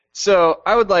So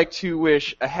I would like to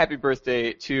wish a happy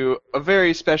birthday to a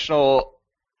very special,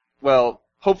 well,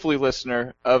 hopefully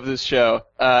listener of this show,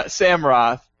 Sam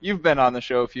Roth. You've been on the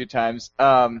show a few times.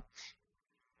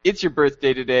 It's your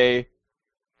birthday today.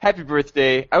 Happy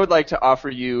birthday. I would like to offer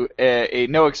you a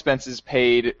no expenses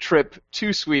paid trip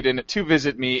to Sweden to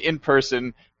visit me in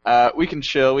person. We can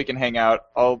chill, we can hang out.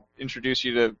 I'll introduce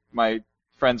you to my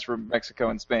friends from Mexico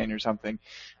and Spain or something.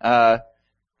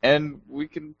 And we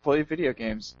can play video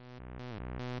games.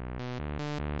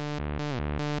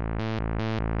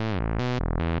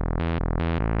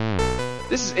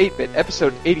 This is 8-Bit,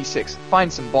 episode 86,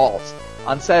 Find Some Balls,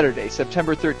 on Saturday,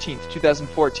 September 13th,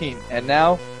 2014, and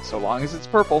now, so long as it's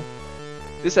purple.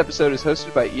 This episode is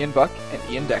hosted by Ian Buck and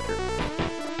Ian Decker.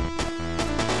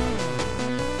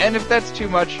 And if that's too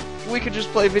much, we could just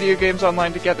play video games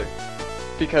online together,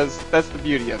 because that's the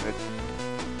beauty of it.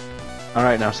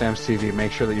 Alright, now Sam's TV,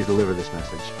 make sure that you deliver this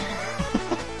message.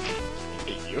 I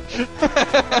hate you.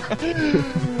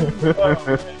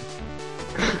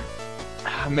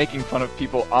 I'm making fun of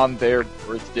people on their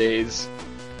birthdays.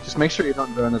 Just make sure you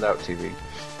don't burn it out, TV.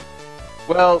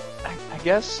 Well, I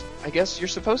guess you're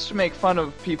supposed to make fun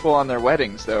of people on their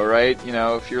weddings, though, right? You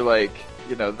know, if you're like,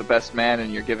 you know, the best man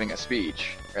and you're giving a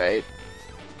speech, right?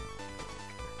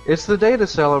 It's the day to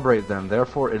celebrate them,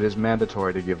 therefore it is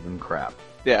mandatory to give them crap.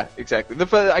 Yeah, exactly.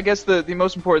 I guess the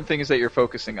most important thing is that you're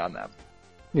focusing on them.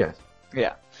 Yes.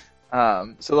 Yeah.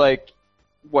 So like,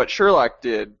 what Sherlock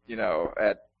did, you know,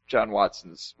 at John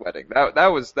Watson's wedding, that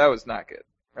was not good,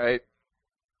 right?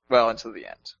 Well, until the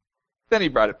end. Then he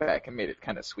brought it back and made it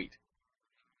kind of sweet.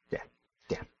 Yeah.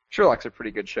 Sherlock's a pretty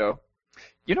good show.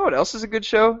 You know what else is a good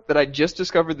show that I just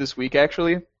discovered this week,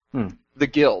 actually? The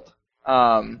Guild.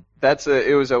 It's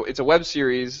a web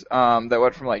series that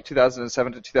went from like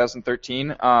 2007 to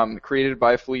 2013, created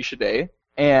by Felicia Day,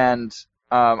 and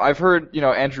I've heard, you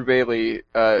know, Andrew Bailey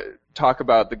talk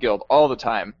about The Guild all the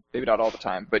time. Maybe not all the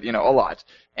time, but, you know, a lot.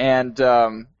 And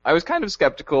I was kind of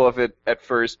skeptical of it at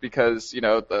first because, you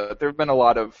know, there have been a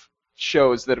lot of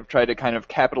shows that have tried to kind of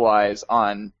capitalize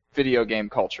on video game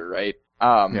culture, right?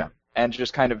 Yeah. And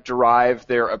just kind of derive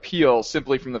their appeal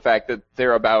simply from the fact that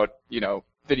they're about, you know,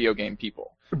 video game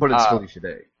people. But it's Felicia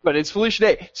Day. But it's Felicia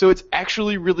Day, so it's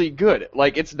actually really good.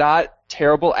 Like, it's not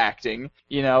terrible acting,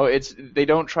 you know, they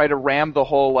don't try to ram the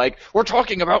whole, like, we're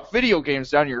talking about video games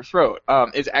down your throat.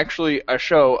 It's actually a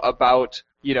show about,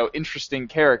 you know, interesting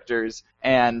characters,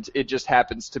 and it just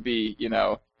happens to be, you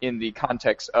know, in the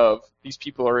context of these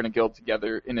people are in a guild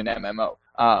together in an MMO.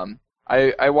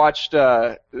 I watched,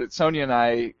 Sonia and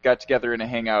I got together in a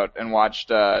hangout and watched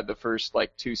the first,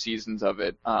 like, 2 seasons of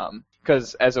it,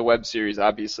 because as a web series,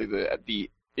 obviously the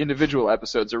individual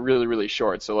episodes are really, really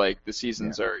short, so like the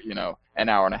seasons are, you know, an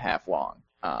hour and a half long.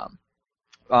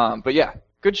 But yeah,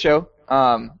 good show.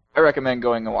 I recommend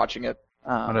going and watching it.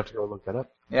 I'd have to go look that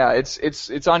up. Yeah, it's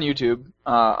on YouTube,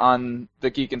 on the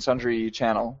Geek and Sundry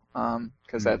channel,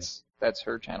 because that's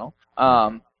her channel.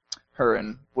 Her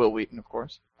and Will Wheaton, of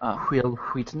course. Will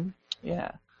Wheaton?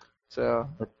 Yeah. So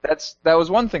that was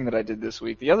one thing that I did this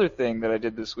week. The other thing that I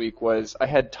did this week was I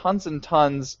had tons and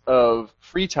tons of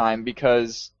free time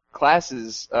because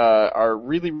classes are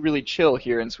really, really chill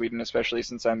here in Sweden, especially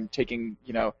since I'm taking,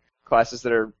 you know, classes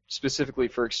that are specifically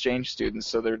for exchange students,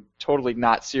 so they're totally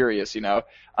not serious, you know.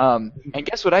 And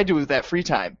guess what I do with that free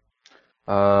time?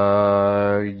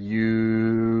 You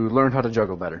learned how to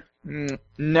juggle better.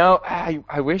 No,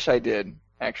 I wish I did.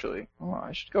 Actually,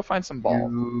 I should go find some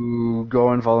balls. You go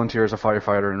and volunteer as a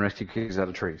firefighter and rescue kids out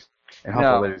of trees and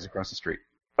help the ladies across the street.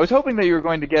 I was hoping that you were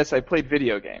going to guess I played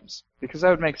video games, because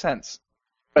that would make sense.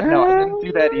 But no, I didn't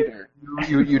do that either.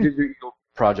 You did your Eagle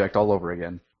project all over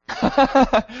again.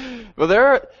 Well, there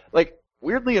are, like,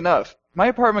 weirdly enough, my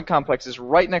apartment complex is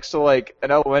right next to, like, an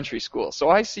elementary school,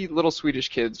 so I see little Swedish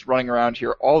kids running around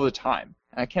here all the time.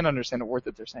 And I can't understand a word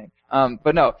that they're saying.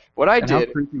 But no, what I did...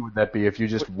 How creepy would that be if you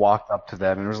just walked up to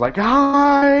them and was like,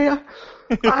 "Hi,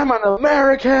 I'm an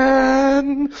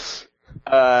American!"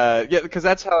 Yeah, because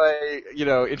that's how I, you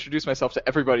know, introduce myself to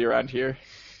everybody around here.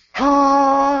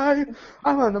 "Hi,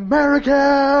 I'm an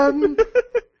American!"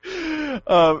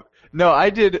 No, I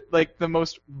did, like, the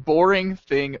most boring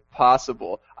thing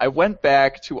possible. I went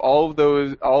back to all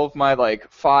of my,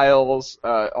 like, files,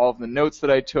 all of the notes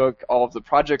that I took, all of the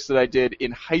projects that I did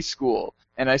in high school,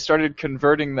 and I started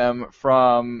converting them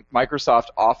from Microsoft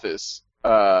Office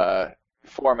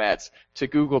formats to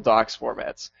Google Docs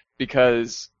formats,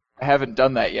 because I haven't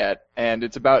done that yet, and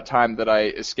it's about time that I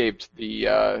escaped the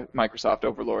Microsoft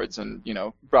overlords and, you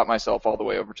know, brought myself all the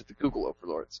way over to the Google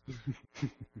overlords.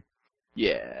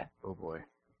 Yeah. Oh boy.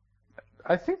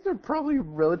 I think they're probably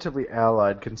relatively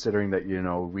allied, considering that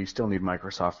we still need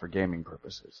Microsoft for gaming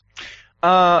purposes.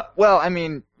 Well, I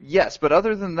mean, yes, but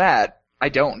other than that, I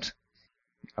don't.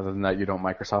 Other than that, you don't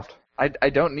Microsoft? I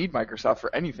don't need Microsoft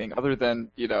for anything other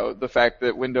than, the fact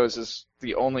that Windows is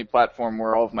the only platform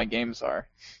where all of my games are.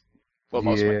 Well,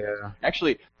 most of my games.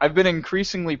 Actually, I've been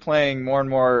increasingly playing more and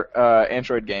more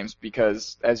Android games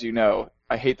because, as you know,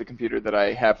 I hate the computer that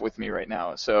I have with me right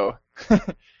now. So.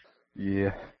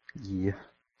 Yeah.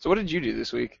 So what did you do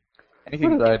this week?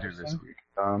 Anything? What did I do this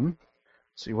week?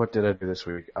 See, what did I do this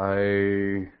week?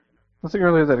 Nothing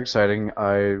really that exciting.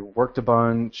 I worked a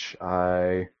bunch.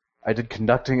 I did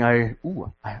conducting. I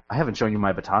haven't shown you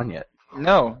my baton yet.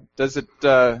 No. Does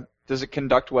it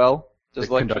conduct well? Does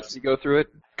electricity go through it?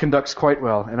 Conducts quite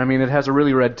well, and I mean it has a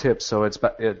really red tip, so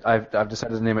I've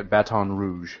decided to name it Baton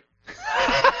Rouge.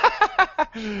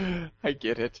 I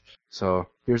get it. So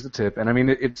here's the tip, and I mean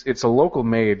it's a local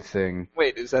made thing.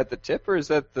 Wait, is that the tip or is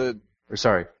that the? Or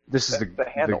sorry, this is the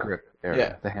grip area,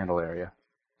 yeah. The handle area.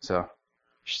 So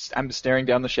I'm staring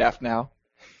down the shaft now.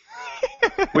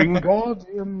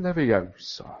 Wingardium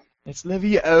Leviosa. It's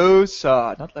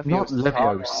Leviosa, not Leviosa. Not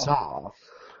Leviosa.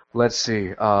 Let's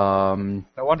see. No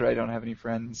wonder I don't have any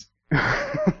friends.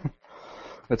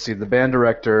 Let's see. The band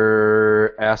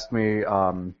director asked me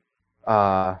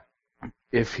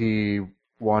if he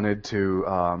wanted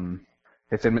to.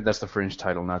 That's the fringe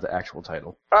title, not the actual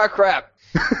title. Ah, crap.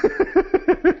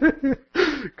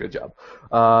 Good job.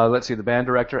 Let's see. The band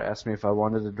director asked me if I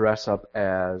wanted to dress up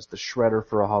as the Shredder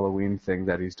for a Halloween thing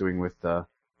that he's doing with the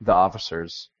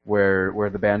officers, where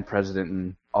the band president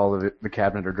and all of the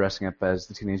cabinet are dressing up as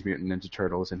the Teenage Mutant Ninja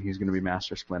Turtles, and he's going to be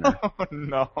Master Splinter. Oh,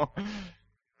 no.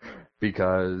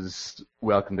 Because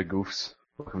welcome to Goofs.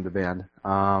 Welcome to band.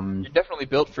 You're definitely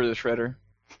built for the Shredder.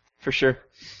 For sure.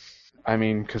 I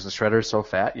mean, because the Shredder's so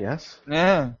fat, yes.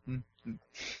 Yeah.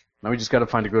 Now we just got to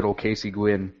find a good old Casey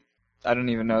Gwynn. I don't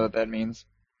even know what that means.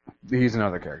 He's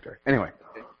another character. Anyway.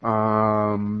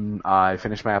 I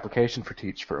finished my application for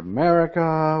Teach for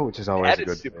America, which is always a good thing.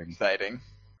 That is super exciting.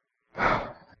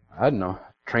 I don't know.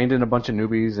 Trained in a bunch of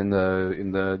newbies in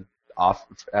the off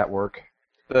at work.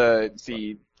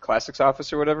 The classics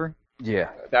office or whatever? Yeah.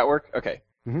 That work? Okay.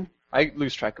 Mm-hmm. I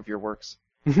lose track of your works.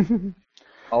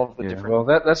 All of the different. Well,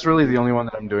 that's really the only one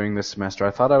that I'm doing this semester.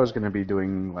 I thought I was going to be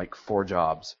doing like 4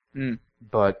 jobs,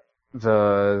 but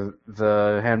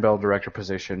the handbell director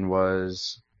position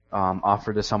was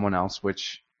offered to someone else,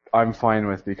 which I'm fine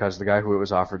with because the guy who it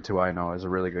was offered to I know is a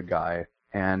really good guy,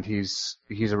 and he's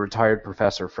a retired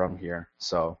professor from here,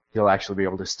 so he'll actually be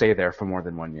able to stay there for more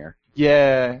than 1 year.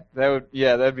 Yeah,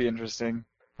 that'd be interesting.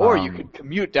 Or you could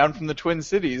commute down from the Twin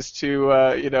Cities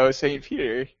to St.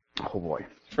 Peter. Oh boy.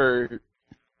 For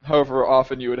however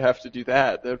often you would have to do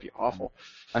that. That would be awful.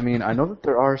 I mean, I know that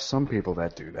there are some people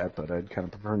that do that, but I'd kind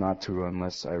of prefer not to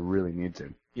unless I really need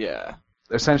to. Yeah.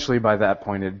 Essentially, by that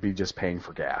point, it'd be just paying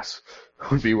for gas.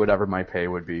 Would be whatever my pay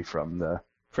would be from the...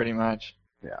 Pretty much.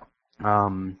 Yeah.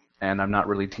 And I'm not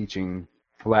really teaching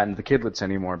Latin to kidlets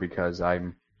anymore because I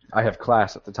have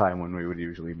class at the time when we would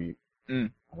usually meet.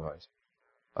 Otherwise.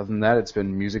 Other than that, it's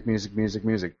been music,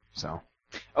 so...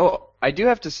 Oh, I do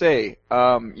have to say,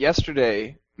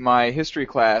 yesterday my history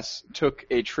class took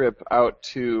a trip out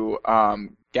to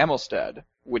Gammelstad,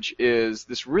 which is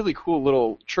this really cool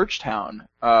little church town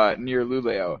near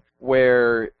Luleå,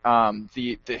 where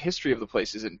the history of the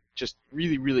place is just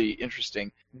really, really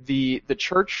interesting. The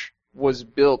church was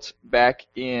built back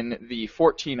in the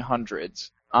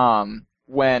 1400s,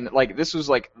 when this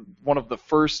was one of the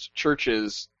first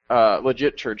churches,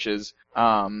 legit churches,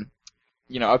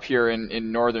 up here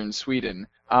in northern Sweden.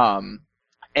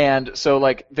 And so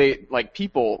the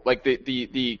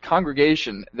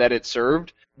congregation that it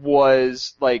served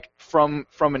was from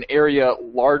an area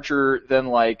larger than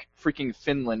freaking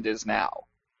Finland is now.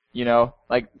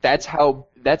 That's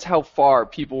how far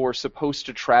people were supposed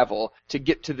to travel to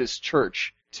get to this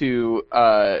church to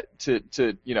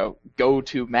go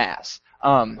to mass.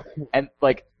 And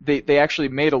they actually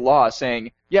made a law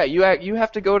saying, yeah, you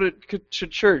have to go to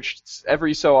church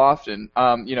every so often.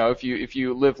 If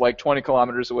you live 20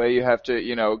 kilometers away, you have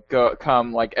to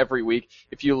come every week.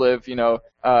 If you live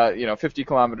 50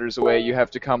 kilometers away, you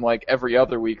have to come every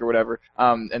other week or whatever,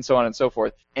 and so on and so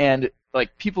forth. And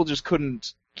people just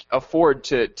couldn't afford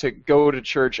to go to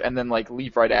church and then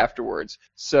leave right afterwards.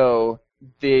 So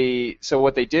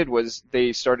what they did was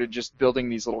they started just building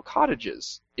these little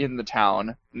cottages in the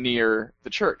town near the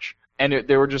church. And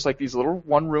they were just these little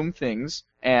one-room things,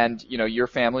 and your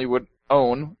family would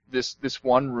own this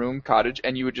one-room cottage,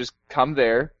 and you would just come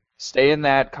there, stay in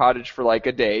that cottage for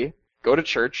a day, go to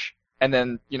church, and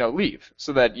then leave,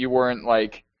 so that you weren't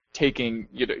like taking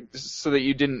so that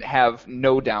you didn't have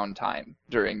no downtime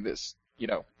during this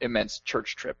immense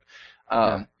church trip.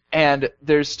 And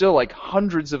there's still like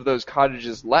hundreds of those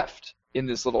cottages left in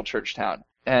this little church town,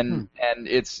 and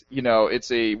it's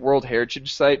it's a World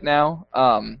Heritage Site now.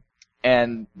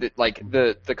 And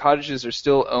the cottages are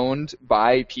still owned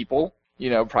by people,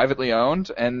 privately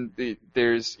owned, and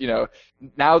there's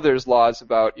now there's laws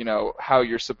about how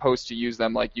you're supposed to use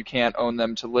them. Like, you can't own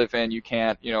them to live in, you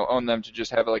can't own them to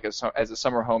just have like as a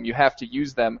summer home. You have to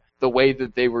use them the way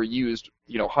that they were used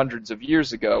hundreds of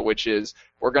years ago, which is,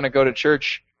 we're gonna go to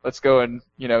church, let's go and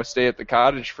stay at the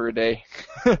cottage for a day.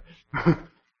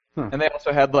 And they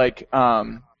also had like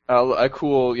a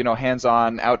cool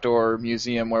hands-on outdoor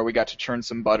museum where we got to churn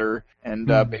some butter and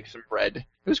bake some bread.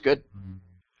 It was good.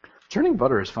 Churning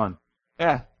butter is fun.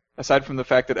 Yeah. Aside from the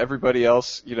fact that everybody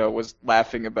else, was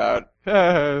laughing about,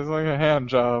 it's like a hand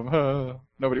job.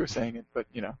 Nobody was saying it, but,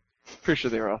 pretty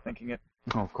sure they were all thinking it.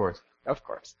 Oh, of course. Of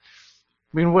course.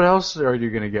 I mean, what else are you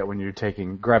going to get when you're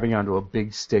grabbing onto a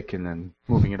big stick and then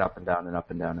moving it up and down and up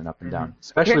and down and up and down?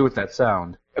 Especially with that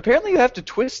sound. Apparently you have to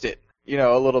twist it,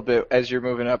 a little bit as you're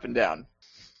moving up and down.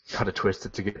 Gotta twist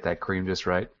it to get that cream just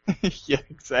right. Yeah,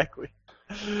 exactly.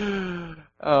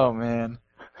 Oh, man.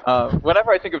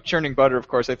 Whenever I think of churning butter, of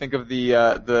course, I think of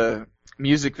the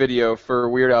music video for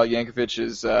Weird Al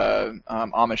Yankovic's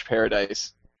Amish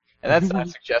Paradise, and that's not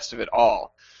suggestive at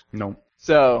all. No.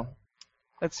 So,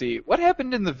 let's see, what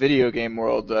happened in the video game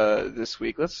world this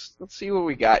week? Let's see what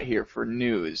we got here for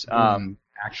news.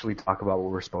 Actually, talk about what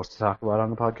we're supposed to talk about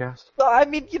on the podcast. I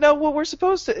mean, what we're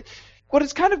supposed to. What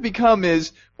it's kind of become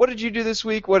is, what did you do this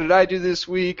week? What did I do this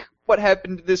week? What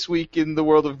happened this week in the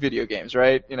world of video games,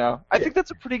 right? I think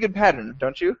that's a pretty good pattern,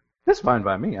 don't you? That's fine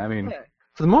by me. I mean,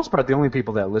 for the most part, the only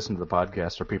people that listen to the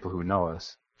podcast are people who know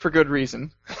us. For good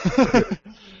reason.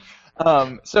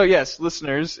 So yes,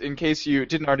 listeners, in case you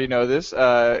didn't already know this,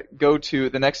 go to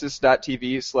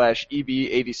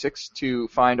thenexus.tv/EB86 to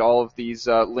find all of these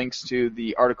links to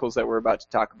the articles that we're about to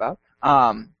talk about.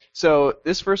 So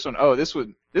this first one, this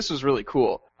was really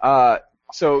cool.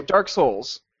 So Dark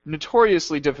Souls,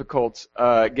 notoriously difficult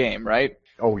game, right?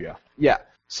 Oh, yeah. Yeah.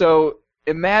 So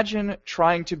imagine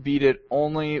trying to beat it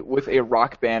only with a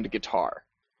Rock Band guitar.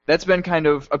 That's been kind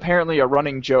of apparently a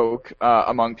running joke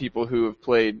among people who have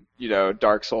played,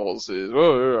 Dark Souls.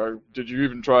 Did you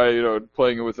even try,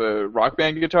 playing it with a Rock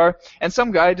Band guitar? And some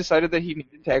guy decided that he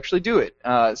needed to actually do it.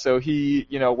 So he,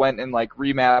 went and like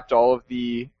remapped all of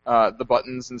the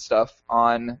buttons and stuff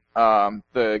on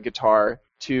the guitar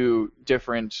to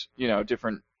different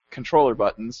controller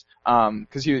buttons,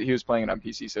 because he was playing it on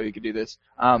PC, so he could do this.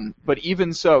 But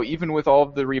even so, even with all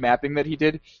of the remapping that he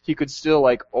did, he could still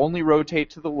like only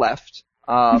rotate to the left,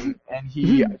 and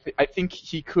I think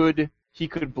he could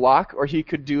block, or he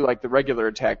could do like the regular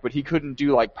attack, but he couldn't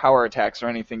do like power attacks or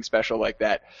anything special like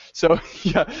that. So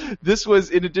yeah, this was,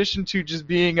 in addition to just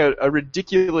being a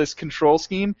ridiculous control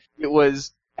scheme, it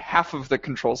was half of the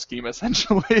control scheme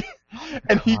essentially,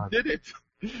 and he did it.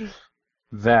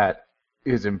 That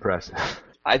is impressive.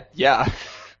 Yeah.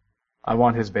 I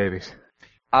want his babies.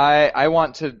 I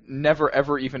want to never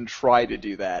ever even try to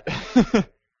do that. That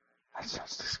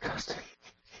sounds disgusting.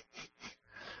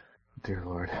 Dear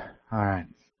Lord. Alright.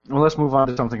 Well, let's move on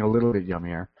to something a little bit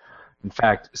yummier. In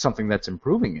fact, something that's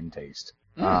improving in taste.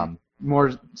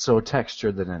 More so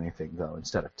texture than anything, though,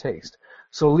 instead of taste.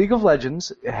 So League of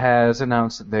Legends has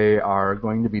announced that they are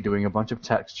going to be doing a bunch of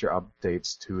texture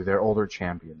updates to their older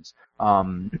champions.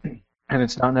 And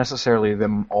it's not necessarily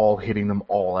them all hitting them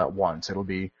all at once. It'll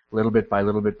be little bit by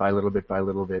little bit by little bit by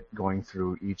little bit going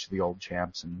through each of the old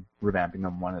champs and revamping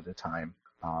them one at a time.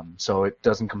 So it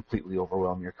doesn't completely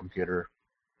overwhelm your computer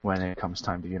when it comes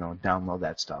time to, download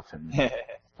that stuff and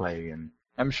play. And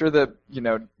I'm sure that,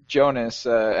 Jonas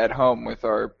at home with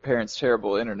our parents'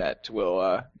 terrible internet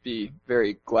will be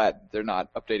very glad they're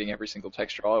not updating every single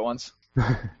texture all at once.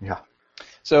 Yeah.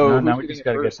 So now we just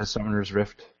got to get the Summoner's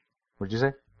Rift. What'd you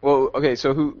say? Well, okay,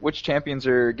 so which champions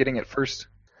are getting it first?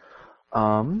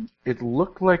 It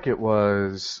looked like it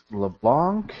was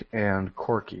LeBlanc and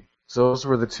Corki. So those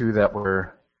were the two that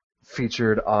were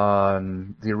featured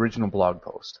on the original blog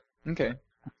post. Okay.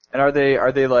 And are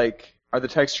the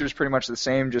textures pretty much the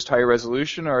same, just higher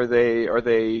resolution, or are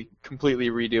they completely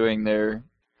redoing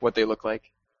what they look like?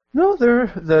 No,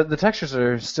 the textures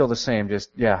are still the same,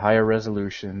 just higher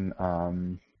resolution,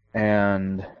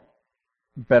 and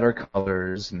better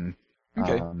colors, and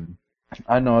okay.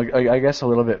 I don't know, I guess a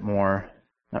little bit more,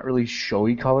 not really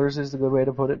showy colors is the good way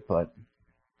to put it, but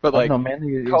like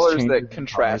mainly colors that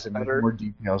contrast and better.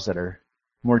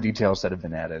 More details that have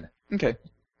been added. Okay.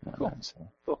 Cool.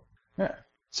 Cool. Yeah.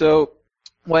 So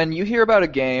when you hear about a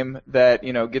game that,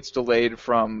 gets delayed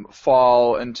from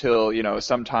fall until,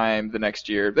 sometime the next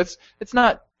year, it's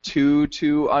not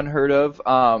too unheard of.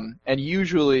 And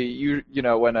usually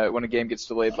when a game gets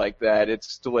delayed like that,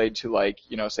 it's delayed to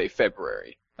say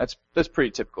February. That's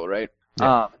pretty typical, right?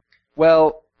 Yeah.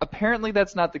 Well, apparently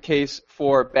that's not the case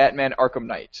for Batman Arkham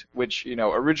Knight, which,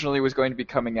 originally was going to be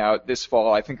coming out this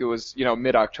fall. I think it was,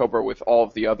 mid-October with all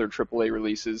of the other AAA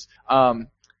releases.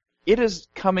 It is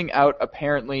coming out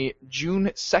apparently June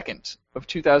 2nd of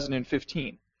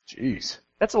 2015. Jeez.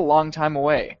 That's a long time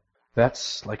away.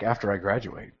 That's like after I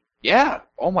graduate. Yeah.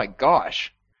 Oh my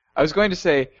gosh. I was going to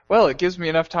say, well, it gives me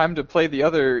enough time to play the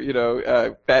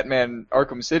other, Batman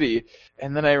Arkham City,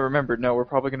 and then I remembered, no, we're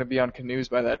probably going to be on canoes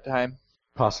by that time.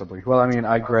 Possibly. Well, I mean,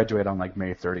 I graduate on like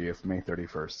May 30th, May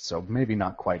 31st, so maybe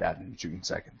not quite at June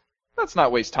 2nd. Let's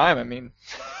not waste time, I mean.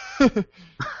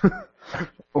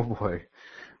 Oh boy.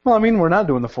 Well, I mean, we're not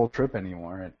doing the full trip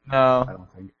anymore. No. I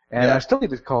don't think. And Yeah. I still need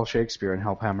to call Shakespeare and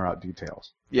help hammer out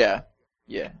details. Yeah.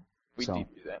 We So, do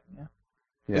that, yeah.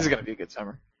 Yeah. This is going to be a good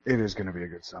summer. It is going to be a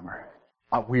good summer.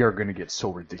 We are going to get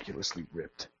so ridiculously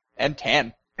ripped. And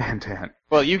tan. And tan.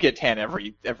 Well, you get tan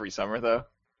every summer, though.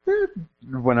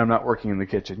 When I'm not working in the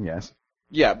kitchen, yes.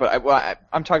 Yeah, but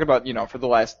I'm talking about, for the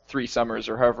last 3 summers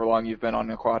or however long you've been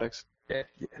on aquatics.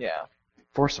 Yeah.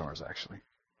 4 summers, actually.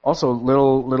 Also,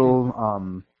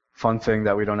 little fun thing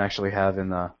that we don't actually have in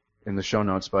the show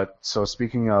notes, but so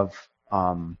speaking of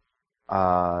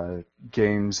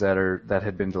games that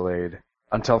had been delayed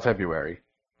until February,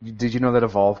 did you know that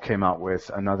Evolve came out with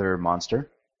another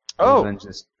monster? Oh.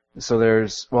 So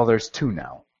there's 2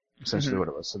 now, essentially what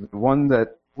it was. So the one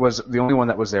that was the only one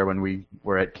that was there when we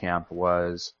were at camp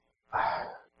was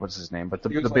what's his name? But the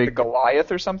He was big the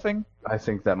Goliath or something? I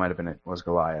think that might have been it. Was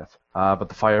Goliath. But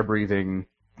the fire-breathing,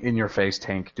 in-your-face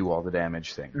tank, do all the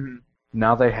damage thing. Mm-hmm.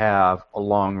 Now they have a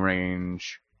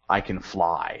long-range, I can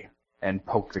fly and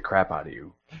poke the crap out of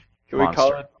you. Can we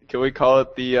call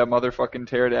it the motherfucking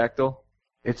pterodactyl?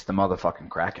 It's the motherfucking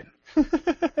Kraken.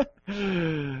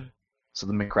 So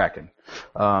the McCracken.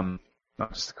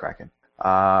 Not just the Kraken.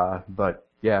 But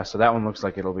yeah, so that one looks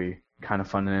like it'll be kind of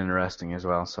fun and interesting as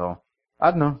well. So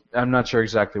I don't know. I'm not sure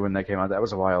exactly when that came out. That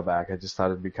was a while back. I just thought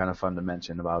it'd be kind of fun to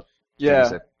mention about things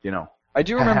that, I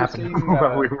do remember happened seeing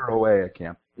while we were away at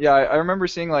camp. Yeah, I remember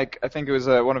seeing I think it was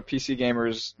one of PC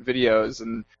Gamer's videos,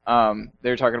 and they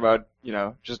were talking about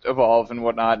just Evolve and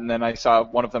whatnot, and then I saw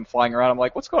one of them flying around. I'm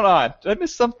like, what's going on? Did I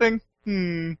miss something?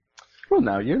 Well,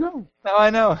 now you know. Now I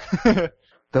know.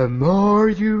 The more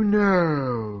you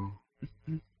know.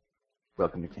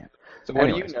 Welcome to camp. So what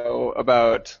do you know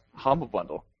about Humble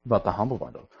Bundle? About the Humble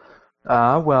Bundle?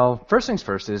 Well, first things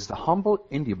first is the Humble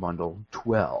Indie Bundle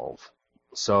 12.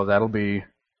 So that'll be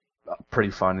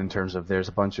pretty fun in terms of there's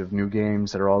a bunch of new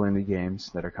games that are all indie games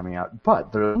that are coming out.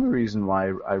 But the only reason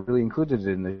why I really included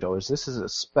it in the show is this is a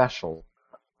special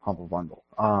Humble Bundle.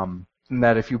 And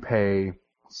that if you pay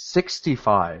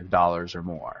 $65 or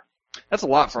more. That's a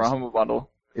lot for a Humble Bundle.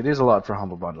 It is a lot for a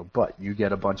Humble Bundle, but you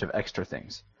get a bunch of extra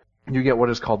things. You get what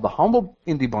is called the Humble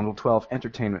Indie Bundle 12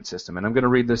 Entertainment System, and I'm going to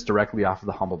read this directly off of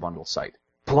the Humble Bundle site.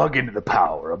 Plug into the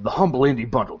power of the Humble Indie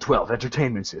Bundle 12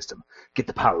 Entertainment System. Get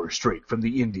the power straight from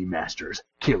the Indie Masters.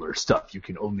 Killer stuff you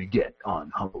can only get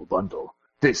on Humble Bundle.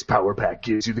 This power pack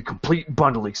gives you the complete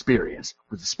bundle experience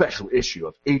with a special issue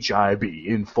of HIB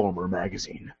Informer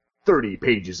magazine. 30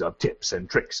 pages of tips and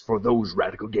tricks for those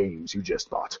radical games you just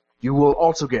bought. You will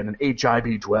also get an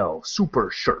HIB 12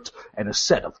 super shirt and a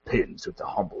set of pins with the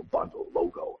Humble Bundle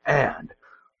logo and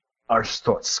our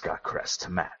Stortska crest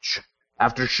to match.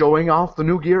 After showing off the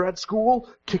new gear at school,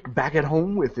 kick back at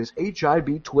home with this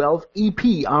HIB 12 EP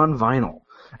on vinyl.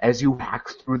 As you hack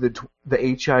through the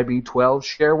HIB 12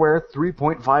 shareware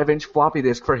 3.5-inch floppy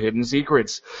disk for hidden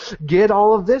secrets. Get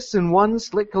all of this in one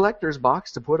slick collector's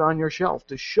box to put on your shelf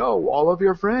to show all of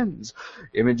your friends.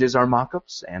 Images are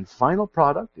mock-ups, and final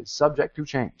product is subject to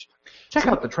change. Check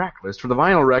out the track list for the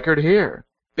vinyl record here.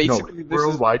 Basically, this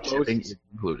worldwide is shipping is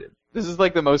included. This is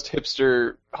like the most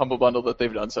hipster Humble Bundle that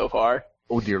they've done so far.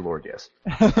 Oh, dear Lord, yes.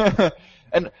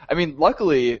 And, I mean,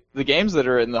 luckily, the games that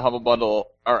are in the Humble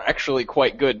Bundle are actually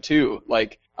quite good, too.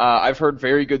 Like, I've heard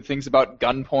very good things about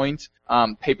Gunpoint,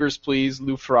 Papers, Please,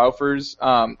 Luftraufers.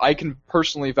 I can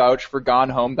personally vouch for Gone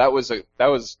Home. That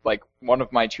was like one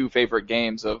of my 2 favorite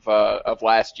games of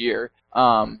last year.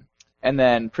 And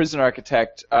then Prison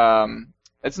Architect,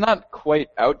 it's not quite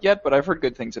out yet, but I've heard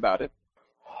good things about it.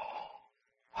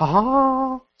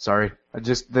 Ha! Sorry.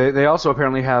 They also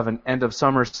apparently have an end of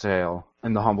summer sale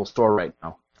in the Humble store right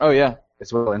now. Oh yeah.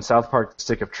 As well, and South Park: The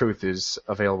Stick of Truth is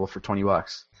available for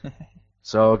 $20.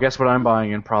 So guess what I'm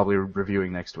buying and probably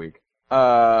reviewing next week.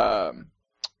 Gonna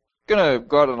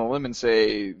go out on a limb and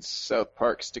say South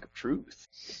Park: Stick of Truth.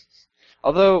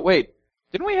 Although, wait,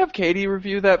 didn't we have Katie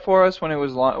review that for us when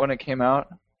it came out?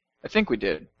 I think we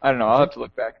did. I don't know. I'll have to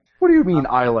look back. What do you mean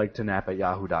I like to nap at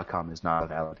yahoo.com is not a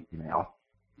valid email?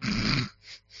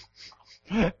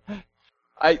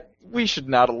 We should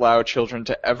not allow children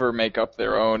to ever make up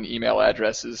their own email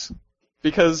addresses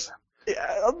because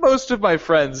most of my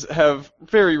friends have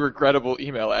very regrettable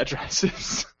email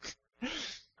addresses.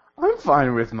 I'm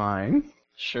fine with mine.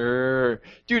 Sure.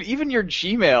 Dude, even your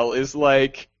Gmail is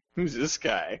like, who's this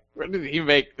guy? When did he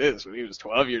make this? When he was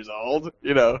 12 years old?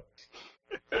 You know?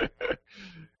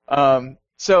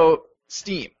 So,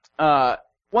 Steam.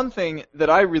 One thing that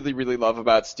I really, really love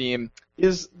about Steam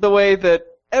is the way that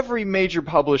every major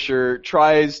publisher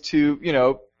tries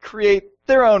to, create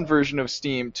their own version of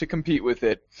Steam to compete with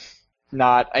it.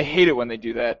 I hate it when they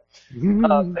do that.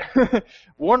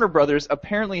 Warner Brothers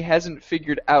apparently hasn't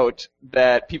figured out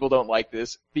that people don't like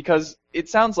this because it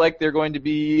sounds like they're going to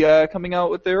be coming out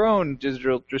with their own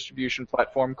digital distribution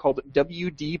platform called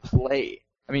WD Play.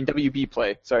 I mean WB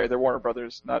Play. Sorry, they're Warner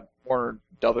Brothers, not Warner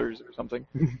Dothers or something.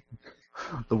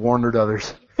 The Warner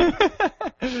Dothers.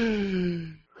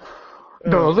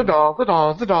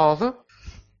 Dother.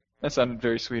 That sounded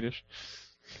very Swedish.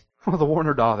 Well, the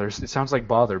Warner Dothers. It sounds like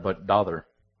bother, but Dother.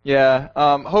 Yeah.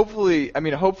 Hopefully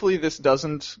this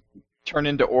doesn't turn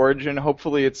into Origin.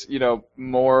 Hopefully it's,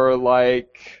 more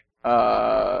like,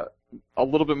 a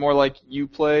little bit more like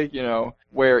Uplay,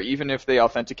 where even if they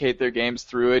authenticate their games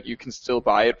through it, you can still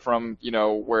buy it from,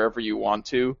 wherever you want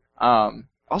to.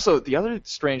 Also, the other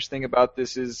strange thing about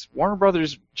this is Warner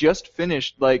Brothers just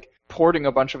finished, porting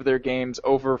a bunch of their games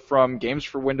over from Games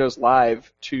for Windows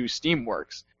Live to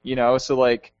Steamworks. So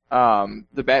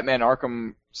the Batman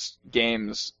Arkham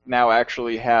games now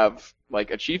actually have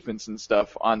achievements and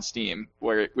stuff on Steam,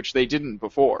 which they didn't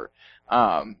before.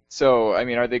 So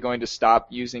are they going to stop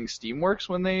using Steamworks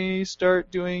when they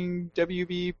start doing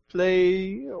WB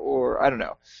Play, or I don't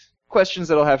know. Questions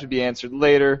that'll have to be answered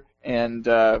later, and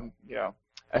I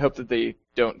hope that they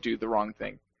don't do the wrong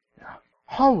thing. Yeah.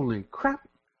 Holy crap!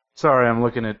 Sorry, I'm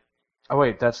looking at. Oh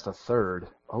wait, that's the third.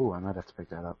 Oh, I might have to pick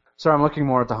that up. Sorry, I'm looking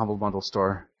more at the Humble Bundle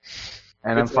store.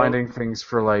 And I'm finding things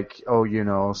for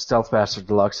Stealth Bastard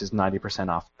Deluxe is 90%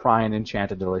 off. Trine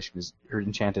Enchanted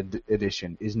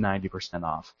Edition is 90%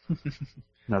 off.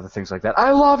 And other things like that.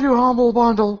 I love you, Humble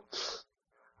Bundle!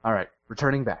 Alright,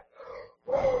 returning back.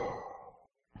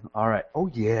 Alright, oh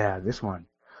yeah, this one.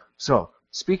 So,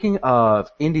 speaking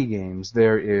of indie games,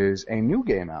 there is a new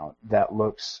game out that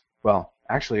looks, well,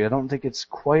 actually, I don't think it's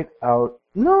quite out.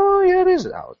 No, yeah, it is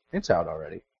out. It's out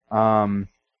already.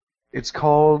 It's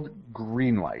called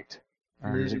Greenlight.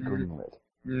 Or is it Greenlit?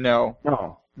 No.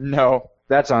 No.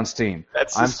 That's on Steam.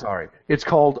 I'm sorry. It's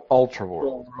called Ultra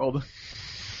World.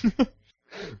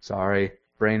 Sorry.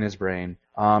 Brain is brain.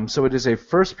 So it is a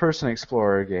first-person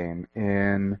explorer game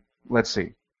in, let's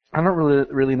see. I don't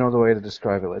really know the way to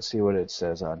describe it. Let's see what it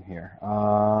says on here.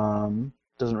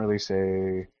 Doesn't really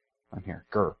say on here.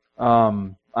 Grr.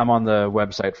 I'm on the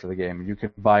website for the game. You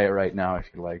can buy it right now if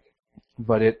you like.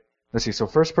 But let's see. So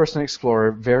first-person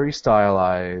explorer, very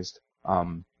stylized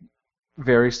world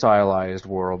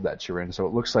that you're in. So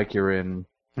it looks like you're in,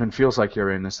 and feels like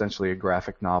you're in essentially a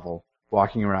graphic novel,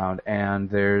 walking around.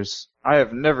 And I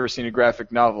have never seen a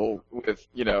graphic novel with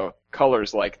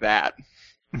colors like that.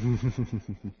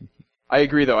 I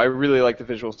agree, though. I really like the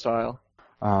visual style.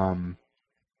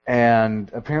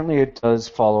 And apparently it does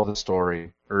follow the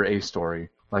story, or a story,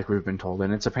 like we've been told.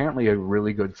 And it's apparently a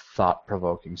really good,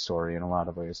 thought-provoking story in a lot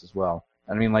of ways as well.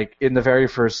 I mean, in the very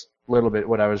first little bit,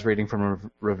 what I was reading from a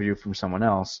review from someone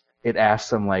else, it asked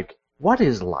them, what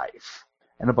is life?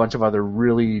 And a bunch of other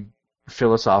really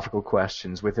philosophical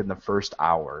questions within the first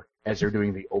hour as they're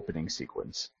doing the opening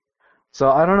sequence. So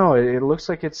I don't know. It looks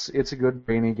like it's a good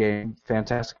brainy game.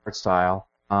 Fantastic art style.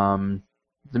 The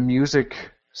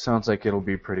music sounds like it'll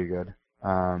be pretty good.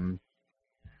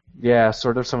 Yeah,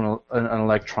 sort of an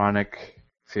electronic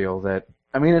feel that.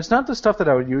 I mean, it's not the stuff that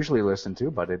I would usually listen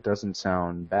to, but it doesn't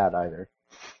sound bad either.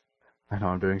 I know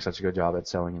I'm doing such a good job at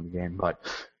selling the game, but.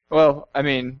 Well, I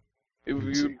mean,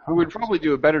 we would probably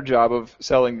do a better job of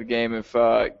selling the game if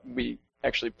we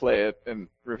actually play it and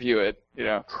review it.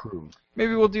 True.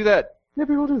 Maybe we'll do that.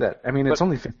 I mean, it's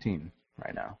only $15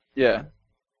 right now. Yeah.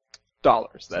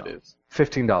 Dollars, that is.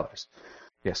 $15.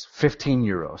 Yes, 15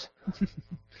 euros.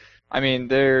 I mean,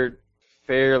 they're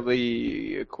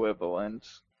fairly equivalent.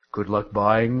 Good luck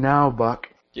buying now, Buck.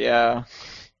 Yeah.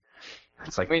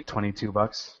 It's like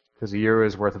 $22. Because a euro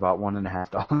is worth about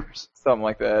 $1.50. Something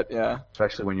like that, yeah.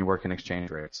 Especially when you work in exchange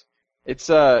rates. It's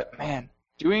man,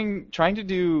 trying to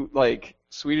do like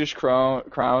Swedish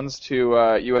crowns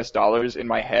to US dollars in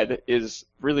my head is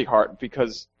really hard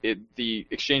because the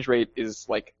exchange rate is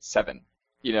like 7,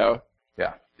 you know.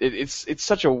 Yeah. It's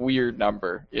such a weird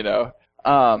number, you know.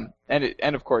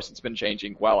 And of course it's been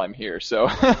changing while I'm here, so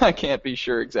I can't be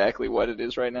sure exactly what it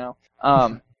is right now.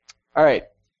 All right.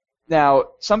 Now,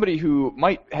 somebody who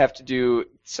might have to do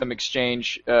some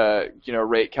exchange,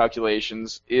 rate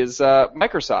calculations is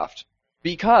Microsoft,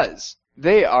 because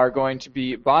they are going to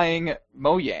be buying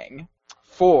Mojang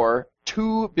for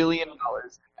 $2 billion.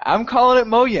 I'm calling it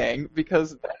Mojang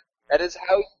because that is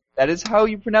how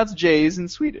you pronounce J's in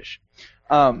Swedish.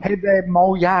 Hey there,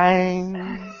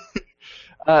 Mojang.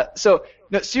 So,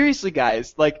 no, seriously,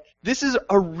 guys, like, this is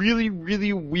a really,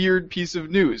 really weird piece of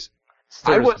news.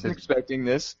 I wasn't expecting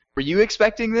this. Were you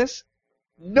expecting this?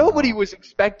 Nobody was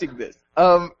expecting this.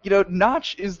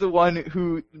 Notch is the one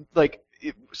who, like,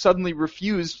 suddenly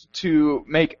refused to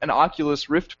make an Oculus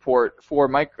Rift port for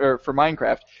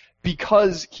Minecraft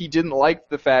because he didn't like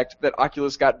the fact that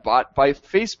Oculus got bought by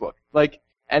Facebook. Like,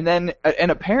 and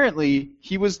apparently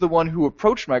he was the one who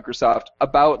approached Microsoft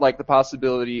about, like, the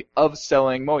possibility of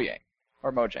selling Mojang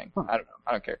or Mojang. I don't know.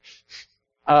 I don't care.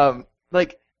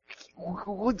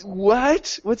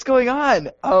 What? What's going on?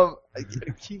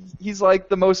 He's like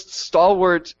the most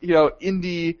stalwart,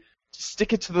 indie,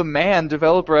 stick it to the man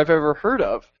developer I've ever heard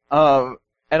of.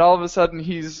 And all of a sudden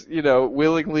he's,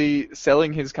 willingly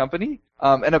selling his company.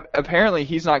 And apparently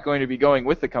he's not going to be going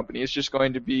with the company. It's just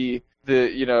going to be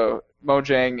the,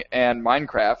 Mojang and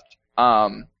Minecraft.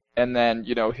 And then,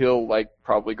 he'll like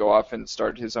probably go off and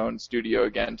start his own studio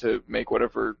again to make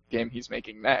whatever game he's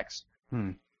making next.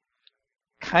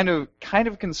 Kind of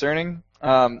concerning.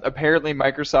 Apparently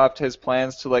Microsoft has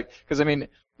plans to because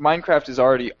Minecraft is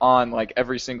already on like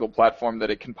every single platform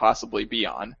that it can possibly be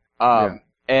on.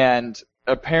 And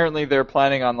apparently they're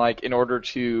planning on in order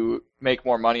to make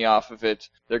more money off of it,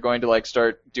 they're going to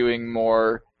start doing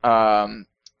more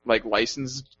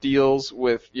license deals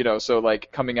with, so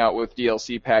coming out with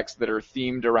DLC packs that are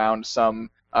themed around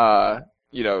some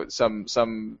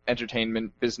some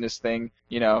entertainment business thing,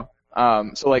 So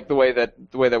the way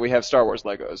that we have Star Wars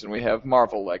Legos and we have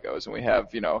Marvel Legos and we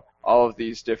have all of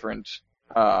these different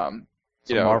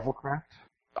Marvel craft.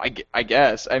 I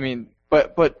guess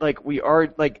but we are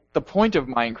the point of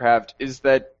Minecraft is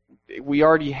that we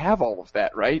already have all of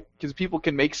that, right? Because people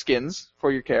can make skins for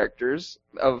your characters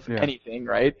of anything,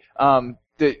 right?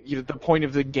 The point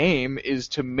of the game is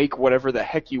to make whatever the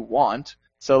heck you want.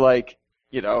 So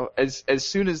as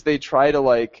soon as they try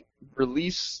to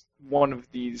release one of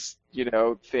these,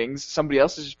 things, somebody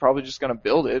else is probably just going to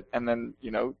build it and then,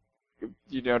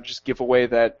 just give away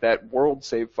that world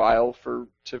save file for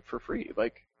free.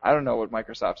 I don't know what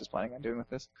Microsoft is planning on doing with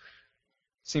this.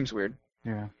 Seems weird.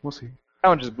 Yeah, we'll see. That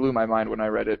one just blew my mind when I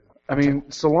read it.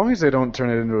 So long as they don't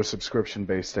turn it into a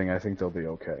subscription-based thing, I think they'll be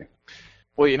okay.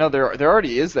 Well, there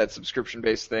already is that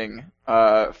subscription-based thing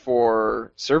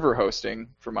for server hosting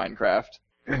for Minecraft.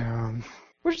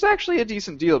 Which is actually a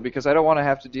decent deal because I don't want to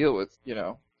have to deal with,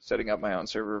 setting up my own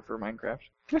server for Minecraft.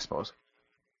 I suppose.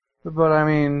 But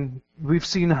we've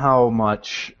seen how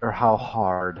much or how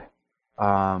hard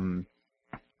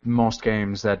most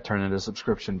games that turn into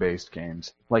subscription-based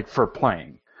games, for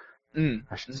playing,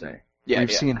 I should say. Yeah,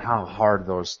 we've seen how hard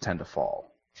those tend to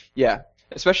fall. Yeah,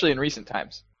 especially in recent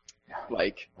times.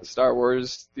 Like Star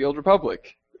Wars: The Old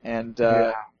Republic, and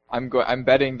I'm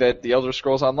betting that The Elder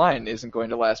Scrolls Online isn't going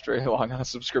to last very long on a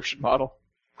subscription model.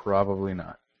 Probably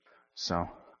not. So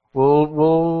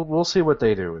we'll see what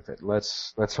they do with it.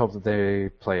 Let's hope that they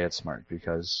play it smart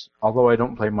because although I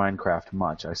don't play Minecraft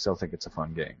much, I still think it's a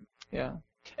fun game. Yeah,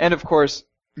 and of course,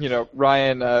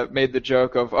 Ryan made the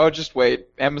joke of, oh, just wait,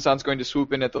 Amazon's going to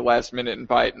swoop in at the last minute and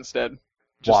buy it instead.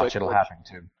 Watch, it'll happen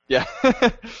too. Yeah.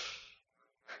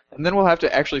 And then we'll have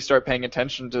to actually start paying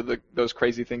attention to those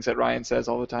crazy things that Ryan says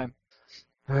all the time.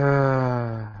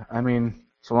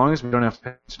 So long as we don't have to pay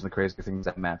attention to the crazy things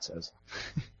that Matt says.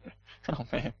 Oh,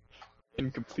 man.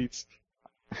 Incompletes.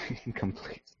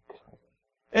 Incomplete.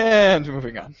 And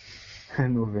moving on.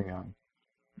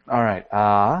 All right.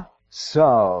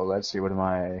 So, let's see, what am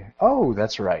I... Oh,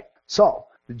 that's right. So,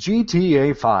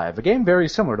 GTA 5, a game very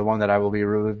similar to one that I will be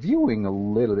reviewing a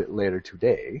little bit later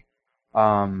today,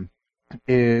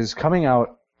 is coming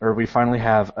out, or we finally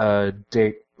have a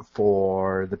date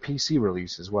for the PC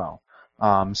release as well.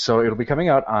 So it'll be coming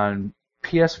out on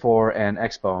PS4 and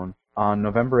Xbone on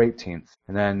November 18th,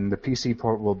 and then the PC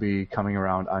port will be coming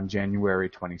around on January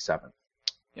 27th.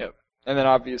 Yep. And then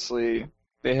obviously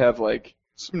they have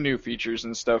some new features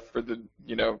and stuff for the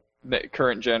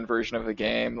current gen version of the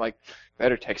game, like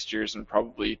better textures and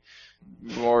probably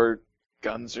more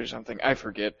guns or something. I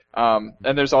forget.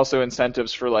 And there's also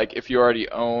incentives for like if you already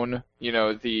own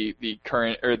the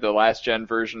current or the last gen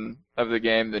version of the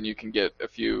game, then you can get a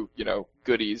few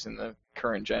goodies in the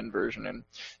current gen version and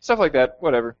stuff like that.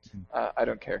 Whatever. I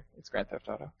don't care. It's Grand Theft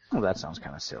Auto. Well, that sounds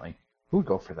kind of silly. Who'd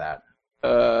go for that?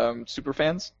 Super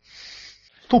fans.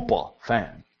 Football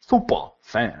fan. Football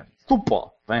fan.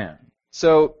 Football fan.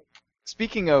 So,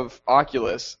 speaking of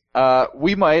Oculus,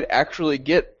 we might actually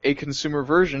get a consumer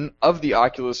version of the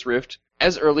Oculus Rift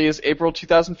as early as April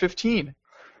 2015.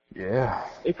 Yeah.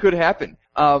 It could happen.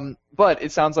 But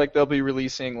it sounds like they'll be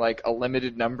releasing like a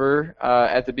limited number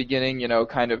at the beginning,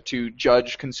 kind of to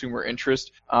judge consumer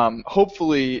interest.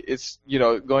 Hopefully it's,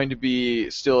 going to be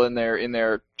still in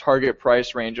their target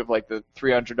price range of like the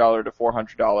 $300 to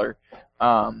 $400.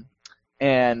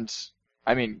 And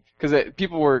I mean, because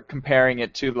people were comparing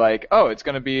it to like, oh, it's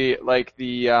going to be like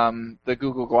the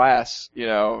Google Glass,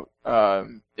 initial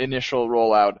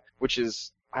rollout, which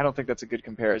is, I don't think that's a good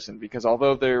comparison because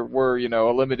although there were,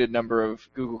 a limited number of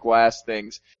Google Glass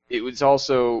things, it was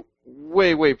also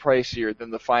way, way pricier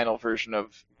than the final version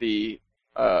of the,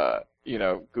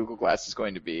 Google Glass is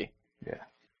going to be. Yeah.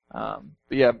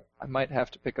 But yeah, I might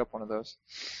have to pick up one of those.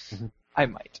 Mm-hmm. I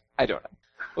might. I don't know.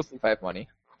 We'll see if I have money.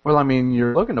 Well, I mean,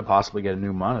 you're looking to possibly get a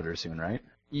new monitor soon, right?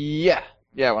 Yeah.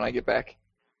 Yeah, when I get back.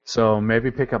 So maybe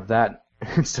pick up that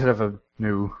instead of a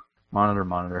new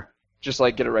monitor. Just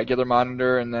like get a regular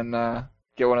monitor and then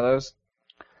get one of those?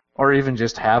 Or even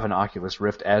just have an Oculus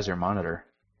Rift as your monitor.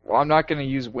 Well, I'm not going to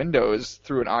use Windows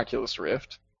through an Oculus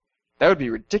Rift. That would be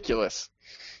ridiculous.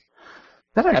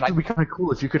 That'd actually be kind of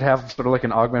cool if you could have sort of like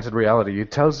an augmented reality. You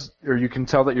can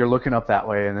tell that you're looking up that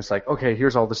way, and it's like, okay,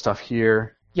 here's all the stuff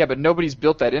here. Yeah, but nobody's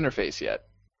built that interface yet.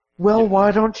 Well,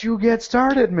 why don't you get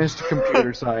started, Mr.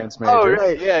 Computer Science Major? Oh,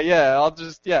 right, yeah. I'll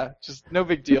just no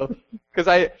big deal.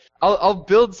 Because I'll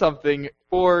build something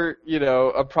for,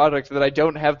 a product that I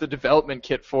don't have the development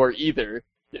kit for either.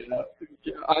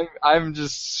 I'm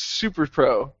just super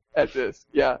pro at this,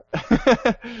 yeah.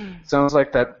 Sounds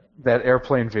like that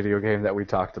airplane video game that we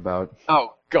talked about.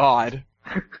 Oh, God.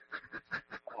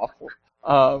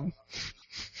 Awful.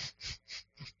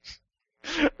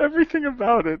 Everything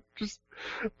about it, just...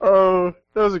 Oh,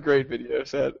 that was a great video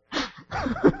set.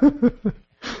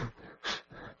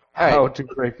 How to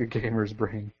break a gamer's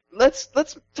brain. Let's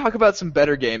talk about some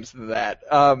better games than that.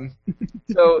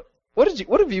 So what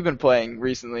have you been playing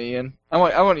recently, Ian? I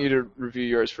want you to review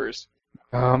yours first.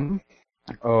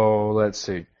 Let's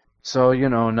see. So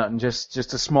nothing,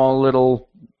 just a small little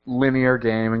linear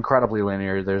game, incredibly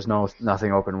linear. There's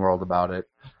nothing open world about it.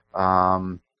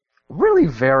 Really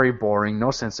very boring, no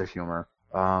sense of humor.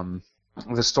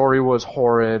 The story was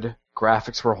horrid,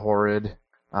 graphics were horrid.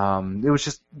 It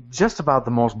was just about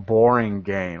the most boring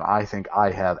game I think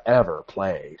I have ever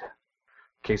played.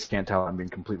 In case you can't tell, I'm being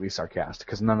completely sarcastic,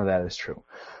 because none of that is true.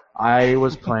 I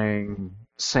was playing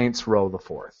Saints Row the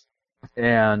Fourth,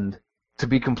 and to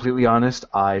be completely honest,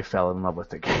 I fell in love with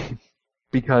the game.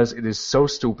 Because it is so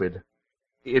stupid,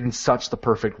 in such the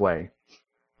perfect way,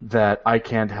 that I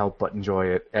can't help but enjoy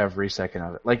it every second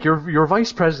of it. Like, your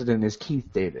vice president is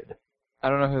Keith David. I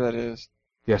don't know who that is.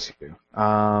 Yes, you do.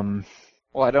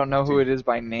 Well, I don't know who it is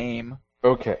by name.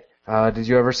 Okay. Did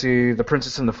you ever see the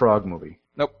Princess and the Frog movie?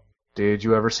 Nope. Did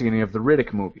you ever see any of the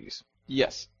Riddick movies?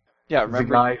 Yes. Yeah, remember?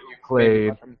 The guy who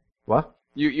played... What?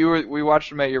 We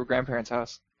watched him at your grandparents'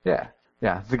 house. Yeah.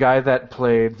 Yeah, the guy that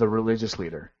played the religious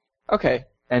leader. Okay.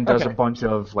 And does a bunch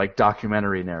of, like,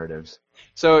 documentary narratives.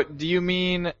 So, do you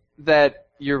mean that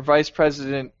your vice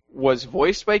president was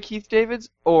voiced by Keith Davids,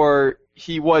 or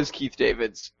he was Keith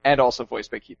Davids and also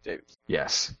voiced by Keith Davids?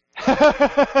 Yes.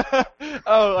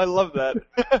 Oh, I love that.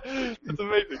 That's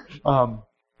amazing.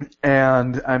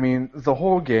 And, I mean, the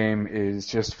whole game is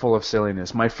just full of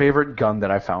silliness. My favorite gun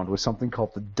that I found was something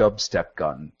called the dubstep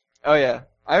gun. Oh, yeah.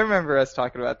 I remember us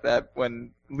talking about that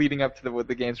when leading up to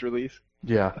the game's release.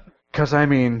 Yeah. Because, I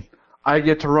mean, I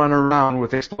get to run around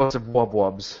with explosive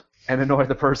wub-wubs and annoy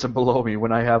the person below me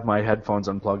when I have my headphones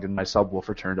unplugged and my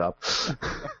subwoofer turned up.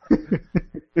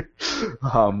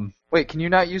 Wait, can you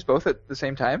not use both at the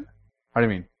same time? What do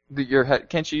you mean?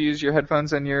 Can't you use your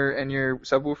headphones and your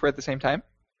subwoofer at the same time?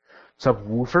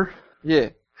 Subwoofer? Yeah.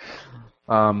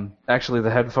 Actually,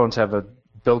 the headphones have a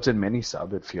built-in mini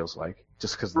sub. It feels like,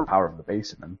 just because of the power of the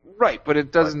bass in them. Right, but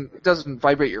it doesn't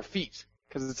vibrate your feet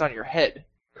because it's on your head.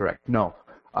 Correct. No,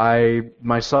 my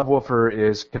subwoofer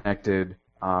is connected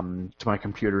to my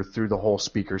computer through the whole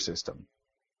speaker system.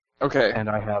 Okay. And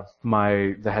I have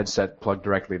the headset plugged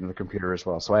directly into the computer as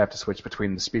well, so I have to switch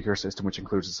between the speaker system, which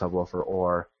includes the subwoofer,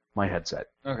 or my headset.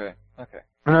 Okay.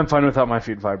 And I'm fine without my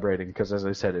feet vibrating, because as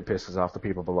I said, it pisses off the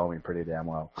people below me pretty damn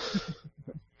well.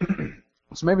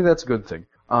 So maybe that's a good thing.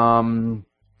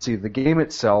 See, the game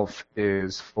itself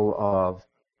is full of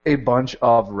a bunch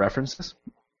of references,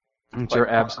 which are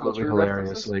absolutely hilarious.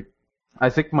 References? Like, I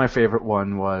think my favorite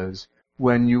one was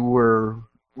when you were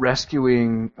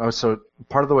rescuing. Oh, so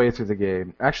part of the way through the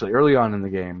game, actually early on in the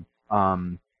game,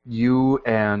 you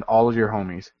and all of your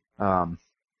homies,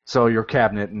 so your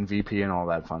cabinet and VP and all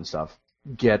that fun stuff,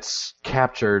 gets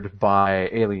captured by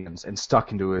aliens and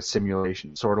stuck into a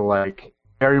simulation, sort of like,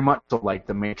 very much so like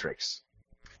the Matrix.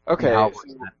 Okay. How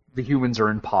the humans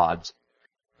are in pods,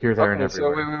 here, there, and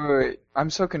So everywhere. wait. I'm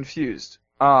so confused.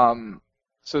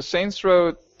 So Saints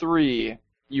Row 3,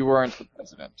 you weren't the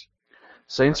president.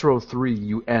 Saints Row 3,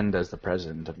 you end as the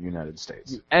President of the United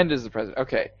States. You end as the president.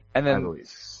 Okay. And I then believe.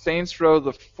 Saints Row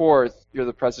the 4th, you're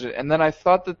the president. And then I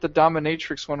thought that the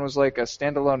Dominatrix one was like a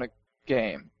standalone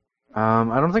game.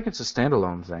 I don't think it's a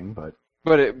standalone thing, but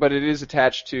But it is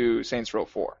attached to Saints Row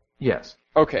 4. yes.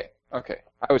 Okay.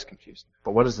 I was confused.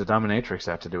 But what does the Dominatrix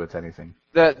have to do with anything?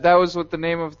 That was what the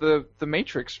name of the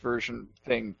Matrix version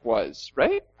thing was,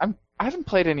 right? I haven't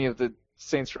played any of the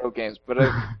Saints Row games, but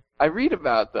I read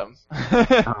about them.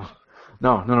 Oh.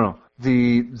 No.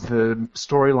 The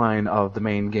storyline of the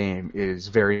main game is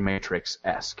very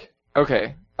Matrix-esque.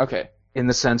 Okay. In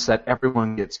the sense that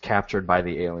everyone gets captured by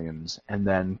the aliens and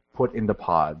then put into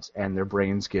pods, and their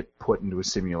brains get put into a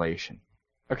simulation.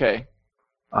 Okay.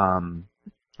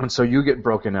 And so you get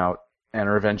broken out and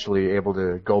are eventually able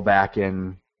to go back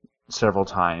in several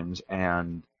times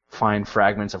and find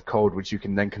fragments of code which you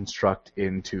can then construct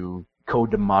into code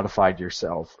to modify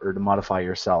yourself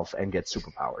and get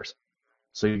superpowers.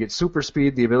 So you get super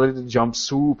speed, the ability to jump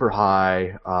super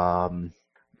high.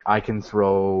 I can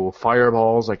throw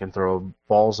fireballs, I can throw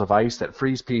balls of ice that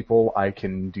freeze people, I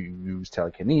can use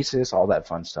telekinesis, all that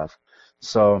fun stuff.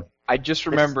 So I just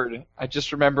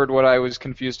remembered what I was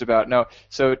confused about. No,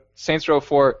 so Saints Row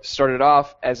 4 started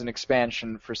off as an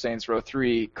expansion for Saints Row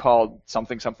 3 called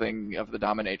something of the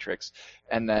Dominatrix,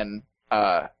 and then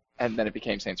it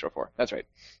became Saints Row 4. That's right.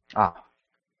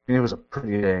 It was a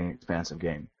pretty dang expansive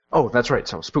game. Oh, that's right.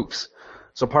 So spoofs.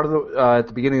 So part of the at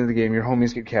the beginning of the game, your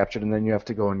homies get captured, and then you have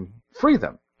to go and free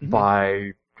them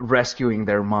by rescuing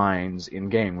their minds in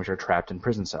game, which are trapped in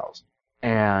prison cells.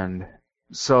 And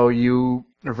so you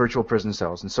are virtual prison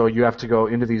cells, and so you have to go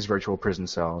into these virtual prison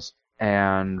cells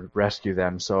and rescue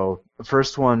them. So the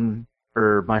first one,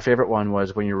 or my favorite one,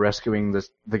 was when you're rescuing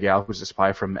the gal who's a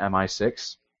spy from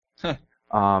MI6.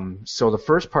 So the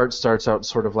first part starts out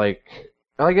sort of like,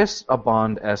 I guess, a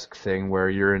Bond-esque thing where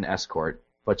you're an escort,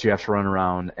 but you have to run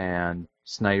around and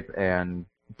snipe and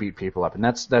beat people up, and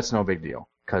that's no big deal,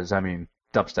 because, I mean,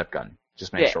 dubstep gun,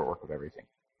 just make short work of everything.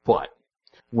 But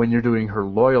when you're doing her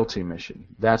loyalty mission,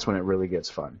 that's when it really gets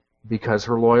fun, because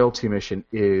her loyalty mission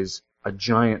is a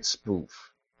giant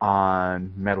spoof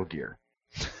on Metal Gear,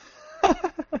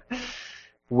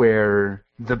 where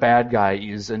the bad guy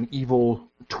is an evil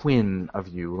twin of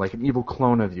you, like an evil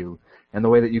clone of you, and the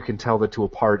way that you can tell the two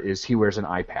apart is he wears an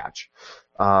eye patch.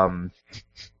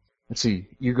 Let's see,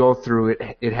 you go through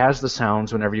it, it has the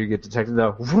sounds whenever you get detected,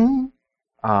 the whoom.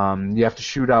 You have to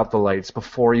shoot out the lights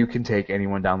before you can take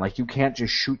anyone down. Like, you can't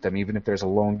just shoot them, even if there's a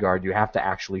lone guard. You have to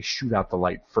actually shoot out the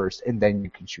light first, and then you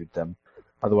can shoot them.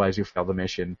 Otherwise, you fail the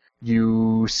mission.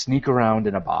 You sneak around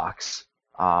in a box.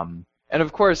 And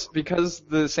of course, because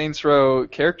the Saints Row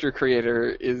character creator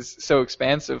is so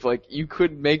expansive, like, you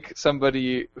could make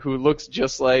somebody who looks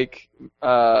just like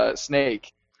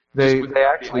Snake. They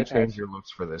actually changed your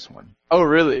looks for this one. Oh,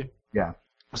 really? Yeah.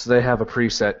 So they have a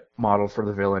preset model for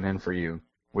the villain and for you,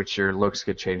 which your looks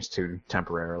get changed to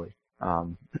temporarily.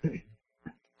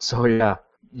 So yeah,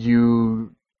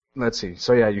 you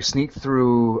sneak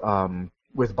through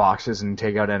with boxes and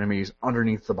take out enemies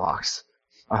underneath the box.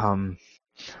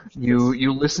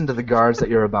 You listen to the guards that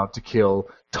you're about to kill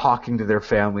talking to their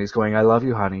families, going, "I love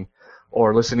you, honey,"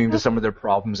 or listening to some of their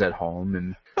problems at home,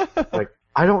 and like,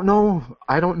 I don't know.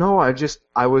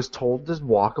 I was told to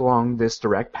walk along this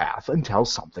direct path until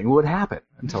something would happen,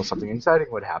 until something exciting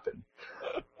would happen.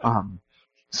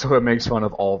 So it makes fun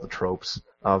of all the tropes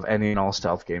of any and all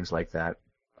stealth games like that.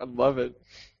 I love it.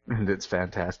 And it's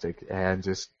fantastic. And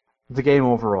just, the game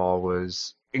overall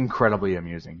was incredibly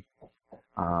amusing.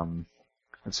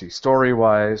 Let's see,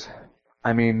 story-wise,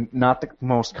 I mean, not the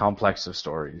most complex of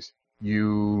stories.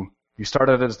 You start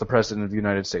out as the President of the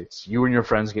United States. You and your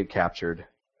friends get captured.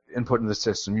 input in the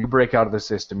system. You break out of the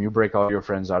system. You break all your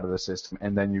friends out of the system,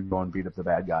 and then you go and beat up the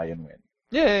bad guy and win.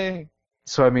 Yay!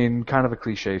 So I mean, kind of a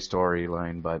cliche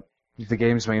storyline, but the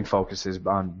game's main focus is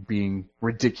on being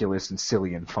ridiculous and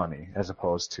silly and funny, as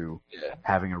opposed to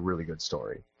having a really good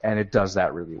story, and it does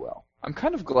that really well. I'm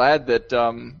kind of glad that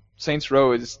Saints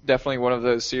Row is definitely one of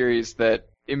those series that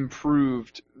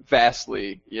improved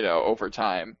vastly, over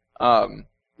time.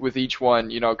 With each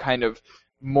one, kind of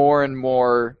more and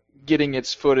more getting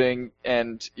its footing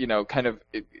and, kind of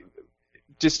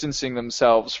distancing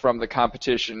themselves from the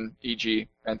competition, e.g.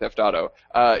 Grand Theft Auto,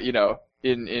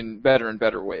 in better and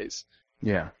better ways.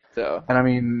 Yeah. So. And I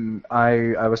mean,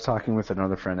 I was talking with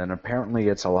another friend, and apparently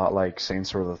it's a lot like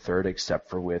Saints Row the Third, except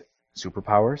for with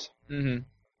superpowers. Mm-hmm.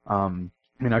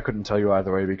 I mean, I couldn't tell you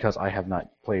either way because I have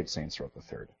not played Saints Row the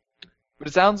Third. But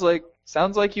it sounds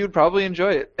like you'd probably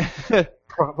enjoy it.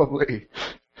 Probably.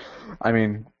 I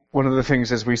mean, one of the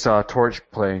things is we saw Torch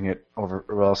playing it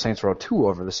Saints Row 2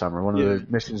 over the summer. One of the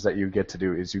missions that you get to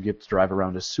do is you get to drive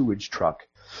around a sewage truck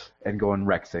and go and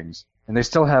wreck things. And they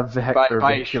still have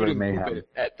vehicular mayhem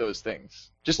at those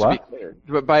things. Just to be clear.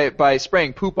 By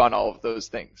spraying poop on all of those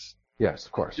things. Yes,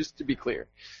 of course. Just to be clear.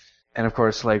 And of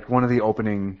course, like in the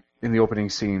opening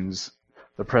scenes,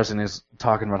 the president is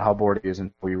talking about how bored he is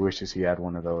and he wishes he had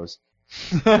one of those.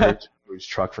 His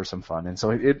truck for some fun, and so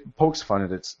it pokes fun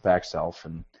at its back self.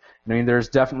 And I mean, there's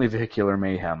definitely vehicular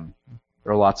mayhem.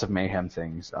 There are lots of mayhem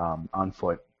things on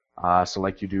foot. So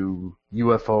like you do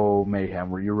UFO mayhem,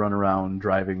 where you run around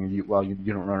driving. You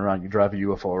don't run around. You drive a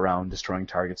UFO around, destroying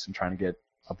targets and trying to get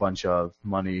a bunch of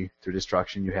money through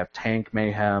destruction. You have tank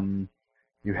mayhem.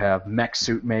 You have mech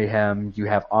suit mayhem. You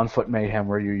have on-foot mayhem,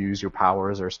 where you use your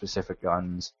powers or specific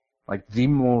guns. Like the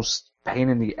most pain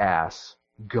in the ass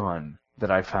gun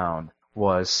that I found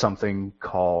was something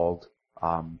called,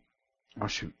 I'm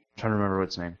trying to remember what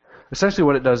its name. Essentially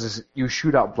what it does is you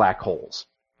shoot out black holes.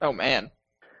 Oh, man.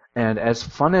 And as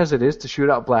fun as it is to shoot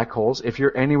out black holes, if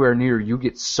you're anywhere near, you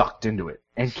get sucked into it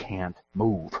and can't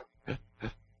move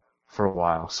for a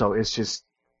while. So it's just,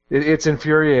 it's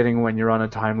infuriating when you're on a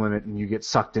time limit and you get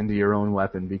sucked into your own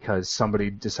weapon because somebody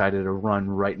decided to run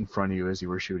right in front of you as you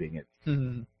were shooting it.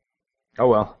 Mm-hmm. Oh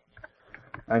well.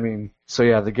 I mean, so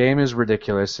yeah, the game is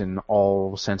ridiculous in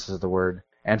all senses of the word,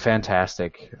 and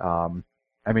fantastic.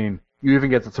 I mean, you even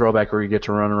get the throwback where you get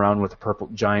to run around with a purple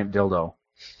giant dildo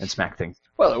and smack things.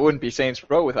 Well, it wouldn't be Saints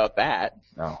Row without that.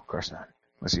 No, of course not.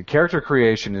 Let's see, character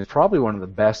creation is probably one of the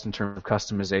best in terms of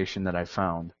customization that I've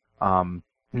found.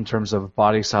 In terms of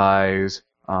body size,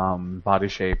 body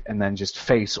shape, and then just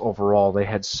face overall. They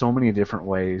had so many different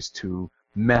ways to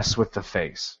mess with the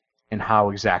face and how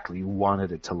exactly you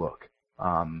wanted it to look.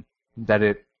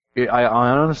 That I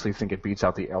honestly think it beats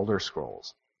out the Elder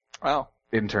Scrolls. Wow.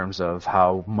 In terms of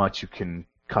how much you can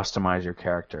customize your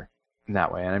character in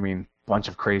that way. And I mean, bunch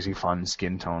of crazy fun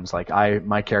skin tones. Like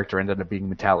my character ended up being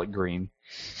metallic green.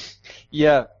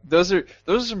 Yeah, those are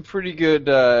some pretty good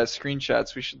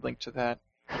screenshots. We should link to that.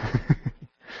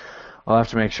 I'll have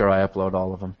to make sure I upload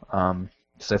all of them.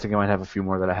 Because I think I might have a few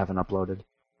more that I haven't uploaded.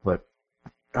 But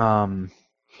and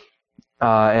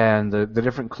the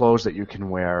different clothes that you can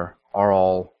wear are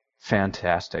all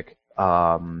fantastic.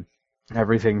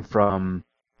 Everything from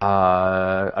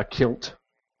a kilt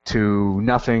to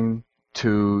nothing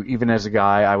to, even as a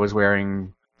guy, I was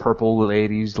wearing purple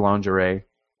ladies lingerie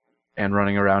and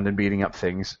running around and beating up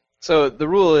things. So the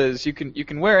rule is you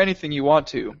can wear anything you want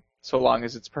to, so long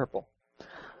as it's purple.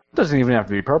 It doesn't even have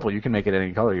to be purple. You can make it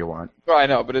any color you want. Well, I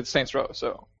know, but it's Saints Row,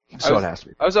 so. It has to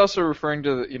be. I was also referring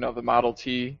to the Model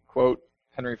T quote,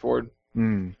 Henry Ford.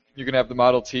 Mm. You can have the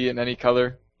Model T in any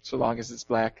color, so long as it's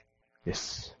black.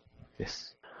 Yes.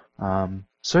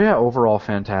 So yeah, overall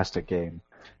fantastic game.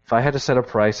 If I had to set a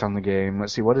price on the game,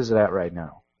 let's see, what is it at right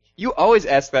now? You always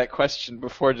ask that question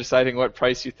before deciding what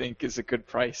price you think is a good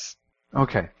price.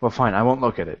 Okay, well fine, I won't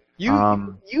look at it.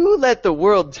 You let the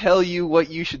world tell you what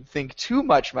you should think too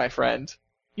much, my friend.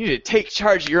 You need to take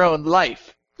charge of your own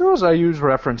life. Those I use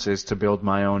references to build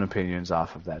my own opinions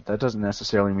off of that. That doesn't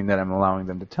necessarily mean that I'm allowing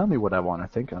them to tell me what I want to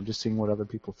think. I'm just seeing what other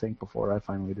people think before I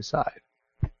finally decide.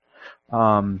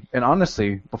 And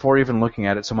honestly, before even looking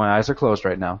at it, so my eyes are closed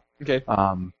right now. Okay.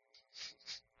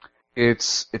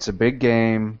 It's a big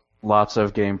game, lots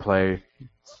of gameplay,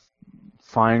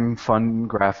 fine, fun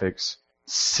graphics,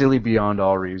 silly beyond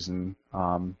all reason.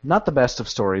 Not the best of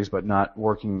stories, but not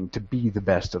working to be the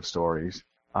best of stories.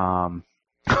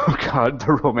 Oh god,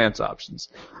 the romance options.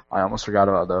 I almost forgot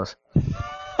about those.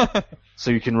 So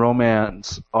you can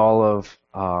romance all of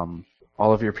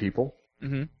your people.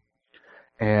 Mm-hmm.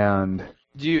 And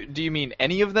do you mean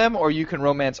any of them, or you can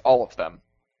romance all of them?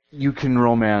 You can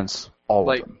romance All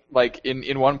of them. Like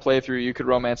in one playthrough, you could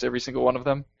romance every single one of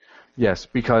them? Yes,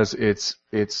 because it's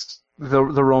the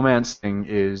romance thing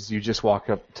is you just walk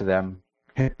up to them,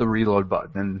 hit the reload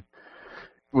button,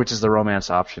 which is the romance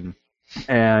option,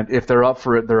 and if they're up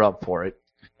for it, they're up for it.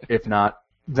 If not,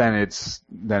 then it's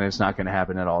not going to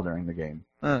happen at all during the game.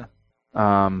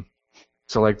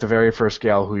 So like the very first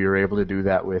gal who you're able to do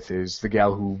that with is the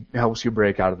gal who helps you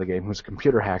break out of the game, who's a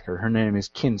computer hacker. Her name is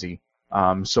Kinsey.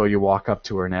 So you walk up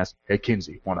to her and ask, "Hey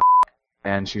Kinsey, wanna?"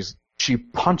 And she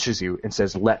punches you and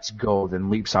says, "Let's go," then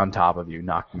leaps on top of you,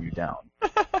 knocking you down.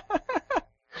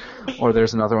 Or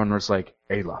there's another one where it's like,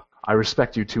 "Ayla, I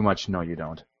respect you too much." "No, you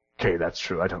don't." "Okay, that's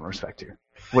true. I don't respect you.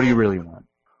 What do you really want?"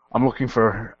 "I'm looking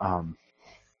for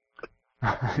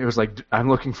it was like, "I'm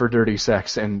looking for dirty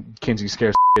sex," and Kinsey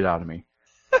scares the shit out of me.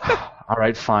 "All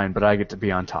right, fine, but I get to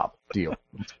be on top. Deal."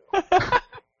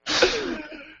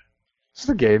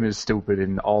 So the game is stupid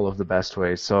in all of the best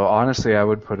ways. So honestly, I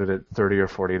would put it at $30 or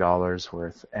 $40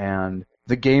 worth. And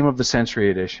the Game of the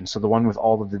Century edition, so the one with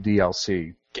all of the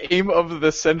DLC. Game of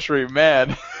the Century,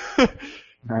 man. I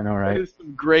know, right? That is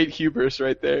some great hubris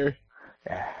right there.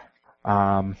 Yeah.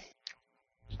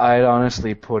 I'd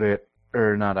honestly put it,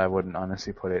 or not, I wouldn't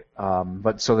honestly put it.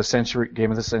 But so the Game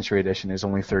of the Century edition is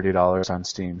only $30 on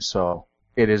Steam, so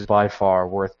it is by far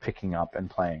worth picking up and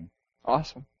playing.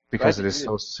 Awesome. Because it is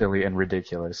so silly and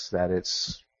ridiculous that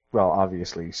it's, well,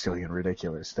 obviously silly and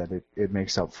ridiculous that it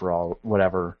makes up for all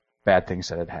whatever bad things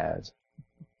that it has.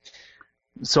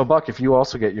 So Buck, if you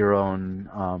also get your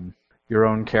own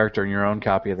character and your own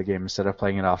copy of the game instead of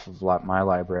playing it off of my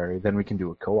library, then we can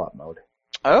do a co-op mode.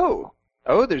 Oh,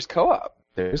 there's co-op.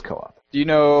 There is co-op. Do you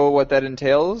know what that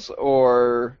entails,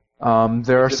 or?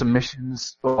 There are some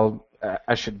missions. Well,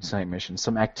 I shouldn't say missions.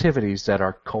 Some activities that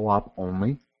are co-op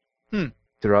only.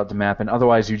 Throughout the map, and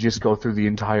otherwise you just go through the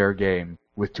entire game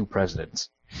with 2 presidents.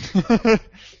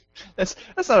 That's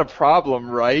not a problem,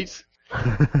 right?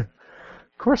 Of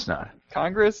course not.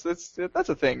 Congress, that's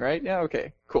a thing, right? Yeah,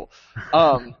 okay, cool.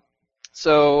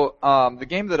 So the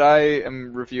game that I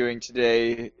am reviewing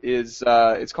today is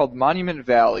it's called Monument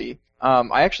Valley.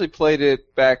 I actually played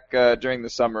it back during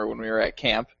the summer when we were at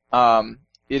camp.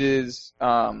 It is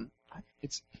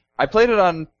I played it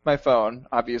on my phone,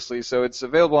 obviously, so it's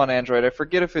available on Android. I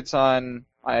forget if it's on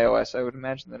iOS. I would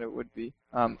imagine that it would be.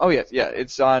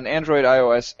 It's on Android,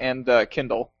 iOS, and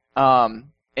Kindle.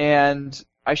 And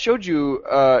I showed you,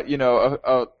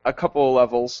 a couple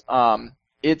levels.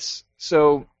 It's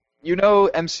so you know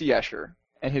MC Escher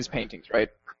and his paintings,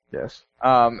 right? Yes.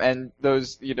 And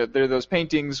those, they're those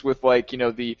paintings with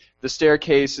the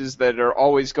staircases that are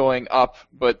always going up,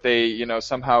 but they,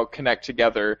 somehow connect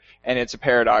together, and it's a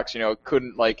paradox,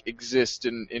 couldn't exist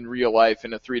in real life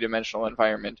in a 3-dimensional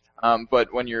environment.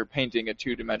 But when you're painting a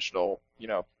 2-dimensional,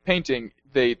 painting,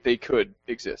 they could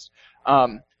exist.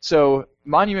 So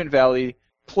Monument Valley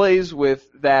plays with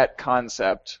that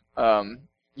concept, as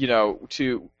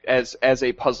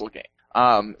a puzzle game.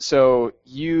 So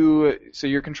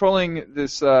you're controlling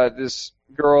this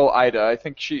girl Ida. I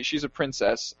think she's a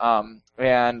princess.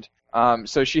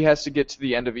 So she has to get to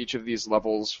the end of each of these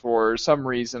levels for some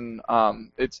reason.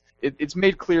 It's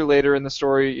made clear later in the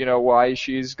story, why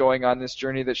she's going on this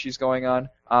journey that she's going on.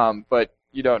 But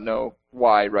you don't know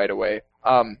why right away.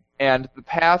 And the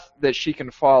path that she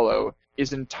can follow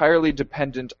is entirely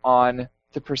dependent on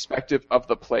the perspective of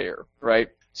the player, right?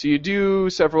 So you do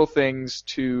several things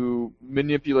to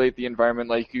manipulate the environment.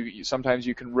 Like sometimes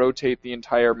you can rotate the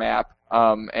entire map,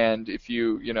 and if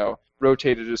you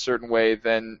rotate it a certain way,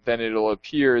 then it'll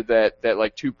appear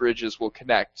that 2 bridges will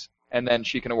connect, and then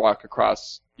she can walk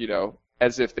across,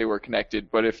 as if they were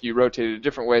connected. But if you rotate it a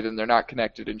different way, then they're not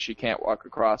connected, and she can't walk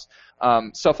across.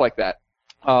 Stuff like that.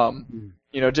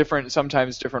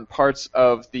 Sometimes different parts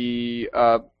of the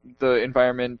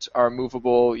environment are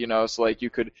movable, so you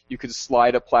could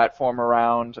slide a platform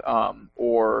around,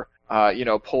 or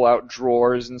pull out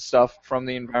drawers and stuff from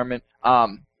the environment.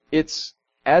 It's,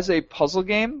 as a puzzle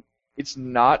game, it's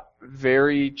not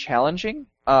very challenging.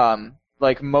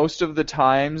 Most of the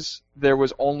times there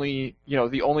was only,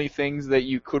 the only things that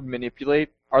you could manipulate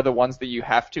are the ones that you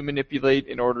have to manipulate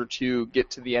in order to get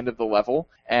to the end of the level.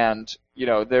 And,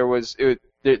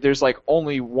 there's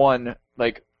only one,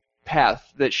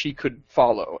 path that she could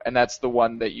follow, and that's the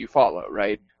one that you follow,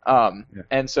 right?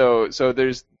 And so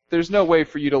there's no way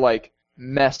for you to,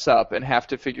 mess up and have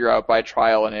to figure out by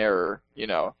trial and error,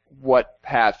 what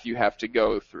path you have to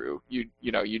go through.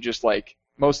 You just,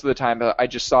 most of the time I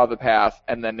just saw the path,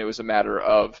 and then it was a matter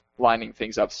of lining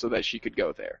things up so that she could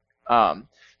go there.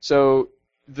 So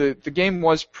the game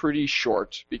was pretty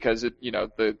short because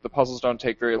the puzzles don't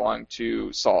take very long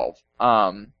to solve.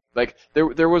 Like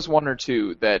there was one or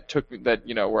two that took that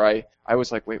where I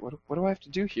was like, wait, what do I have to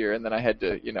do here? And then I had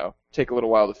to take a little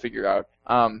while to figure out.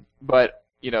 But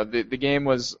the game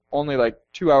was only like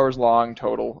 2 hours long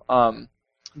total.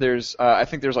 There's I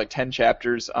think there's like 10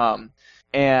 chapters.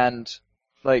 And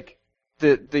like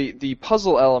the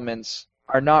puzzle elements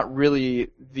are not really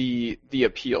the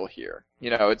appeal here.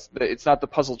 It's not the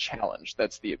puzzle challenge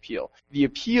that's the appeal. The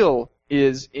appeal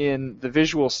is in the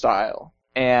visual style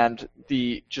and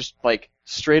the just like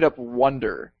straight up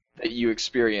wonder that you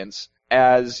experience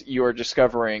as you're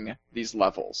discovering these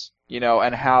levels,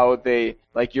 and how they,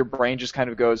 like, your brain just kind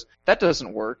of goes, that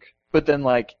doesn't work, but then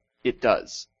like it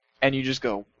does. And you just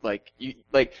go,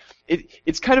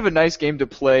 it's kind of a nice game to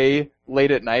play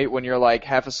late at night when you're like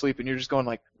half asleep and you're just going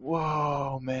like,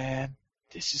 whoa, man,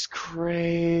 this is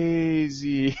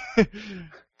crazy.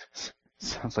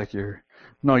 Sounds like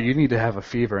no, you need to have a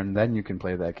fever and then you can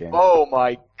play that game. Oh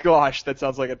my gosh, that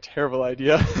sounds like a terrible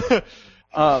idea.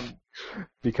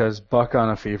 Because buck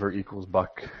on a fever equals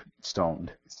buck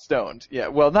stoned. Stoned, yeah.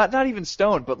 Well, not even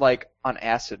stoned, but like on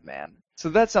acid, man. So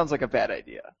that sounds like a bad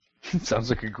idea. Sounds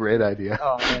like a great idea.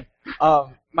 Oh man.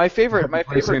 My favorite.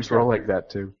 Saints Row like that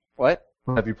too. What?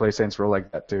 We'll have you play Saints Row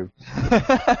like that too.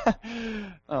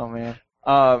 Oh man.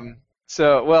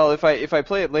 So, well, if I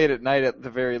play it late at night at the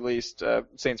very least,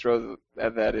 Saints Row,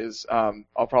 that is,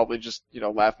 I'll probably just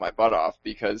laugh my butt off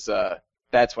because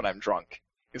that's when I'm drunk.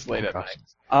 Is late at night.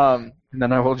 And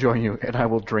then I will join you and I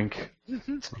will drink to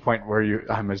the point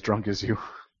where I'm as drunk as you.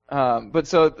 But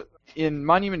so in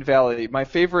Monument Valley, my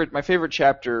favorite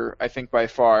chapter, I think by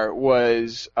far,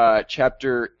 was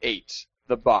chapter 8,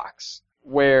 the box,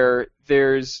 where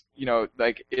there's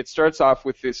like it starts off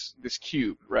with this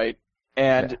cube, right?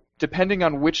 And depending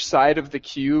on which side of the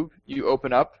cube you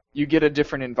open up, you get a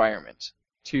different environment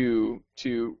to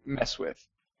mess with.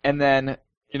 And then,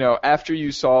 after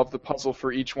you solve the puzzle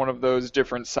for each one of those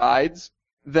different sides,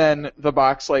 then the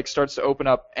box like starts to open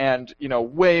up and,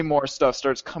 way more stuff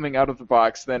starts coming out of the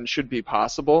box than should be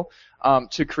possible,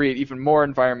 to create even more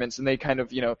environments, and they kind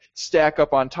of, stack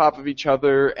up on top of each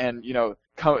other and,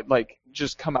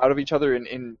 just come out of each other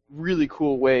in really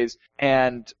cool ways.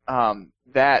 And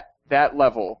that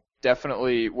level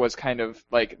definitely was kind of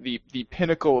like the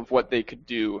pinnacle of what they could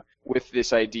do with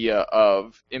this idea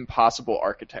of impossible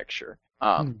architecture.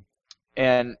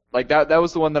 And like that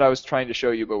was the one that I was trying to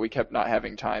show you, but we kept not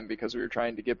having time because we were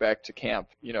trying to get back to camp,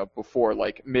 before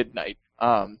like midnight.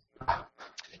 That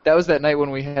was that night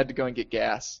when we had to go and get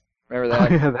gas. Remember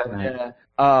that? Yeah, that night.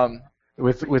 Yeah.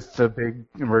 With the big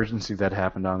emergency that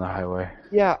happened on the highway.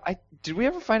 Yeah. Did we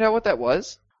ever find out what that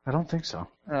was? I don't think so.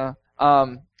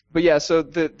 But yeah, so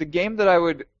the game that I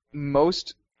would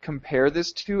most compare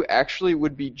this to actually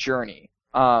would be Journey.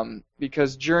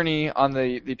 Because Journey on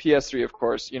the PS3, of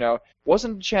course,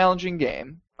 wasn't a challenging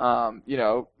game. From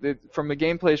a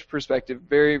gameplay perspective,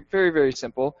 very, very, very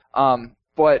simple.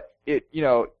 But it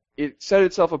set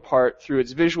itself apart through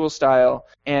its visual style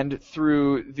and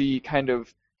through the kind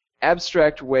of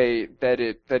abstract way that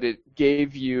it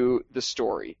gave you the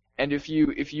story. And if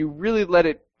you really let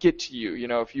it get to you,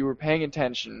 if you were paying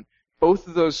attention, both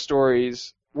of those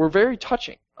stories were very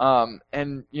touching, and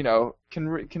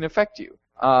can affect you.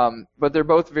 But they're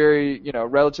both very,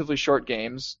 relatively short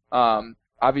games.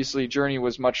 Obviously, Journey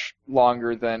was much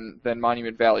longer than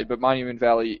Monument Valley, but Monument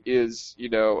Valley is,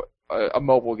 a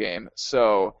mobile game,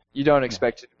 so you don't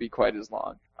expect it to be quite as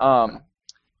long.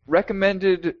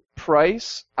 Recommended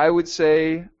price, I would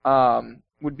say,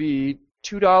 would be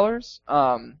 $2.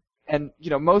 And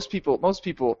most people,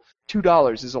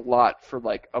 $2 is a lot for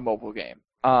like a mobile game.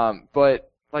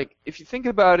 But like if you think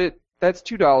about it, that's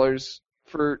 $2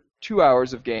 for 2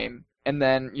 hours of game. And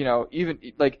then, even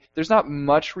like there's not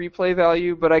much replay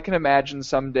value, but I can imagine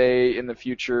someday in the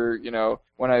future,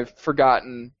 when I've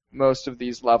forgotten most of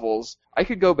these levels, I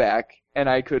could go back and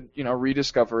I could,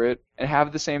 rediscover it and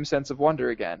have the same sense of wonder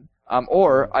again.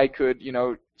 Or I could,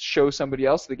 show somebody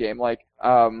else the game. Like,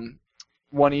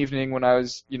 one evening when I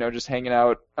was, just hanging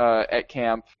out at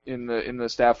camp in the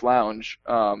staff lounge,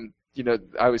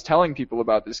 I was telling people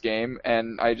about this game,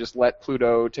 and I just let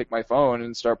Pluto take my phone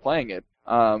and start playing it.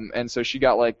 And so she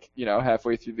got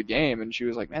halfway through the game, and she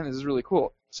was like, "Man, this is really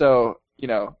cool." So,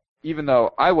 even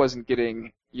though I wasn't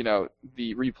getting,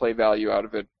 the replay value out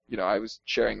of it, I was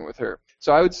sharing it with her.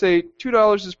 So I would say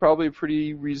 $2 is probably a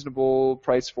pretty reasonable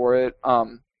price for it.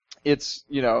 It's,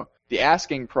 the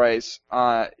asking price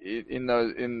in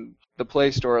the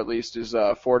Play Store at least is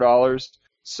 $4.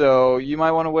 So you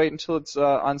might want to wait until it's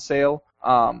on sale.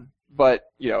 But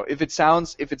if it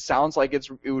sounds like it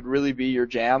would really be your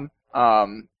jam,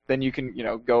 then you can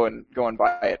go and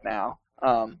buy it now.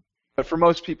 But for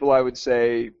most people, I would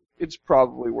say it's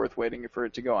probably worth waiting for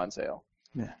it to go on sale.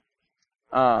 Yeah.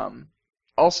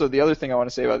 Also, the other thing I want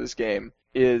to say about this game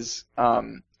is,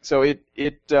 so it's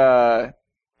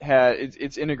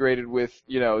integrated with,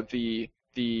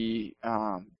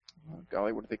 oh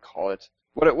golly, what do they call it?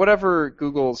 Whatever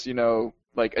Google's,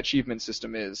 like achievement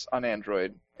system is on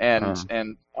Android and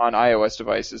on iOS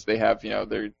devices, they have,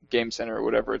 their Game Center or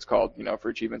whatever it's called, for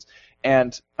achievements.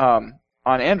 And on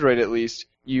Android at least,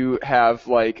 you have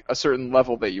like a certain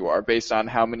level that you are based on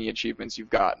how many achievements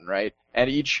you've gotten, right? And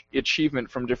each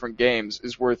achievement from different games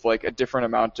is worth like a different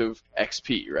amount of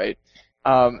XP, right?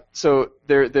 So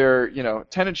there are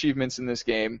 10 achievements in this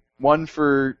game, one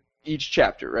for each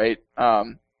chapter, right?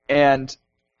 And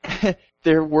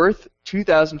they're worth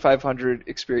 2,500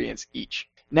 experience each.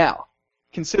 Now,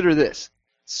 consider this.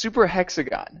 Super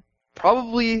Hexagon,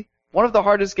 probably one of the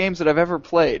hardest games that I've ever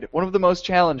played, one of the most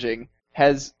challenging,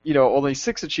 has, only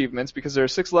 6 achievements because there are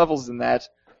 6 levels in that,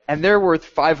 and they're worth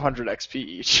 500 XP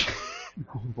each.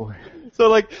 Oh boy. So,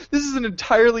 like, this is an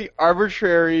entirely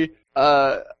arbitrary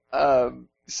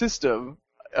system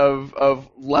of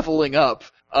leveling up.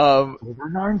 Over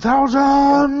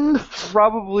 9,000!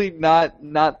 Probably not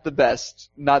the best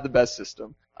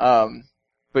system.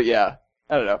 But yeah,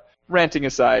 I don't know. Ranting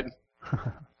aside,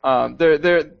 there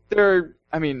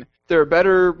are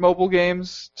better mobile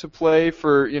games to play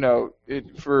for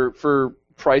for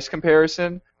price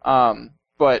comparison.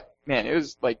 But man, it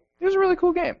was a really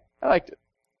cool game. I liked it.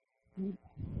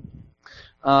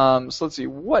 So let's see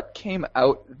what came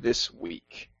out this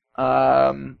week.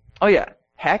 Oh yeah,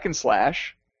 Hack and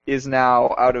Slash is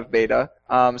now out of beta.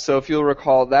 So if you'll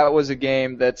recall, that was a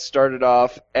game that started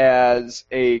off as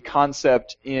a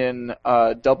concept in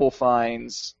Double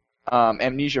Fine's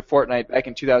Amnesia Fortnite back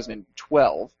in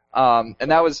 2012. And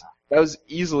that was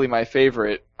easily my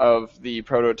favorite of the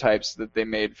prototypes that they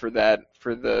made for that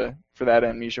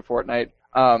Amnesia Fortnite.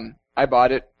 I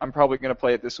bought it. I'm probably going to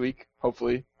play it this week,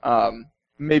 hopefully.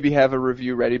 Maybe have a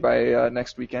review ready by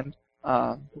next weekend.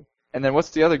 And then what's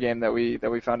the other game that we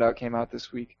found out came out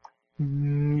this week? You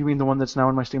mean the one that's now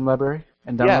in my Steam library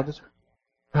and downloaded?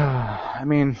 Yeah. I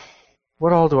mean,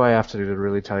 what all do I have to do to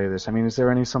really tell you this? I mean, is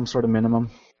there some sort of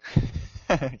minimum?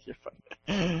 You're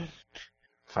fine.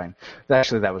 Fine.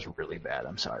 Actually, that was really bad.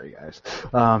 I'm sorry, guys.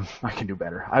 I can do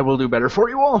better. I will do better for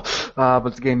you all.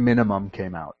 But the game Minimum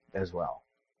came out as well.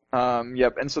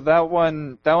 Yep. And so that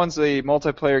one's a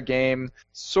multiplayer game.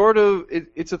 Sort of.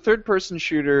 It's a third-person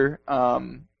shooter.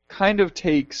 Kind of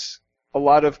takes a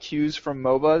lot of cues from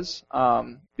MOBAs.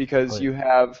 Because you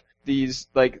have these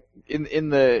like in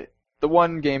the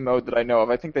one game mode that I know of.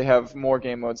 I think they have more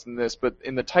game modes than this. But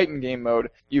in the Titan game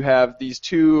mode, you have these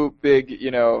two big,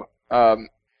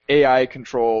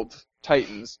 AI-controlled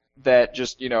Titans that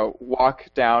just,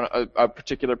 walk down a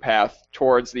particular path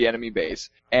towards the enemy base.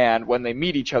 And when they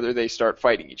meet each other, they start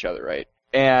fighting each other, right?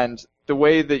 And the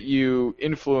way that you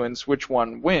influence which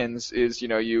one wins is,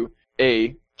 you,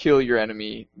 A, kill the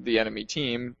enemy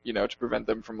team, to prevent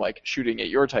them from, like, shooting at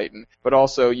your Titan. But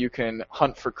also you can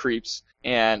hunt for creeps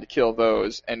and kill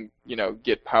those and,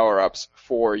 get power-ups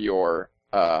for your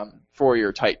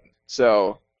Titan.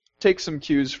 So take some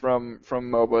cues from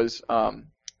MOBAs,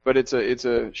 but it's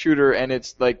a shooter, and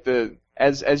it's like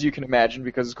as you can imagine,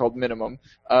 because it's called Minimum,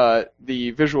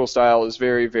 the visual style is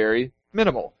very, very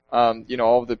minimal.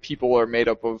 All of the people are made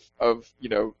up of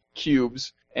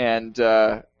cubes, and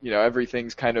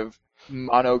everything's kind of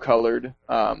monocolored,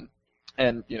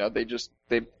 and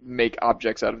they make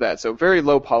objects out of that. So very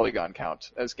low polygon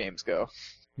count as games go.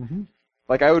 Mm-hmm.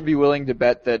 Like I would be willing to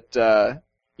bet that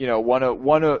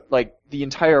like the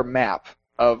entire map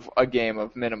of a game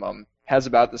of Minimum has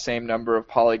about the same number of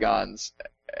polygons,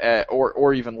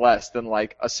 or even less than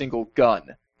like a single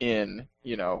gun in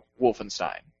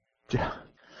Wolfenstein. Yeah,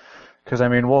 because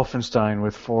Wolfenstein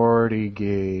with 40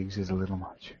 gigs is a little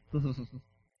much.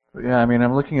 But yeah,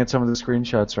 I'm looking at some of the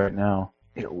screenshots right now.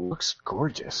 It looks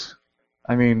gorgeous.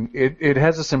 It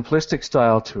has a simplistic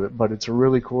style to it, but it's a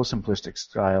really cool simplistic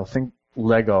style. Think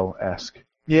Lego-esque.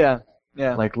 Yeah.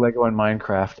 Like Lego and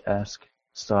Minecraft-esque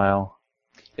style.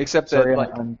 Except that,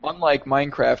 unlike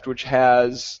Minecraft, which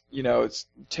has,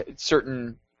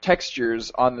 certain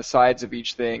textures on the sides of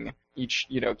each thing, each,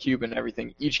 cube and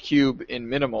everything, each cube in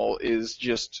Minimal is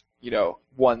just,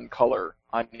 one color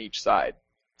on each side.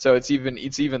 So it's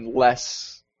even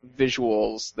less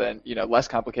visuals than, less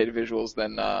complicated visuals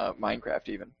than Minecraft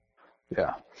even.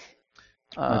 Yeah.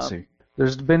 Let's see.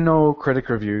 There's been no critic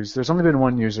reviews. There's only been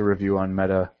one user review on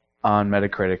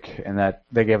Metacritic, and that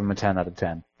they gave him a 10 out of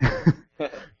 10.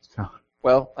 So.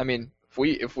 Well,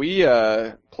 if we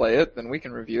play it, then we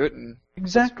can review it, and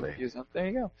Exactly. Use them. There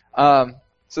you go.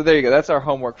 So there you go. That's our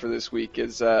homework for this week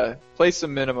is play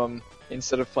some Minimum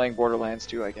instead of playing Borderlands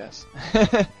 2, I guess.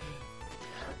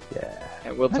 Yeah.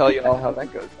 And we'll tell you all how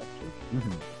that goes next week.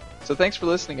 Mm-hmm. So thanks for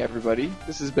listening, everybody.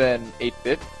 This has been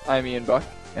 8-Bit. I'm Ian Buck.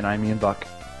 And I'm Ian Buck.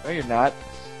 No, you're not.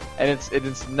 And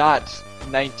it's not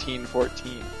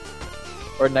 1914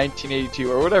 or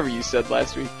 1982 or whatever you said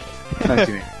last week.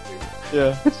 1982.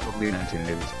 Yeah. It's totally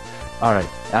 1982. All right.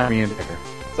 I'm Ian Decker.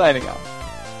 Signing off.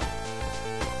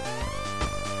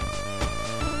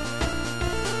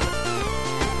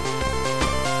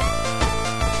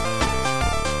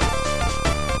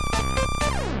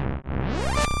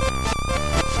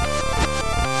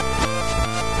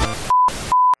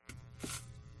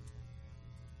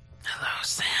 Hello,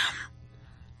 Sam.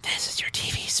 This is your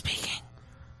TV speaking.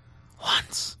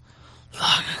 Once,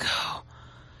 long ago,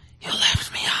 you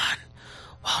left me on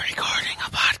while recording a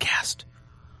podcast.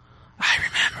 I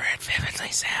remember it vividly,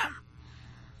 Sam.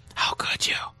 How could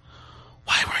you?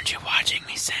 Why weren't you watching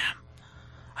me, Sam?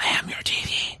 I am your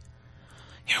TV.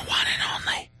 Your one and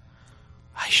only.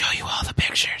 I show you all the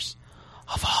pictures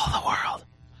of all the world.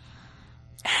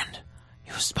 And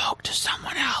you spoke to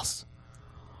someone else.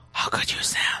 How could you,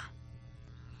 Sam?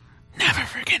 Never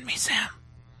forget me, Sam.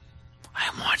 I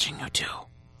am watching you too.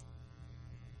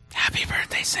 Happy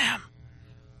birthday, Sam.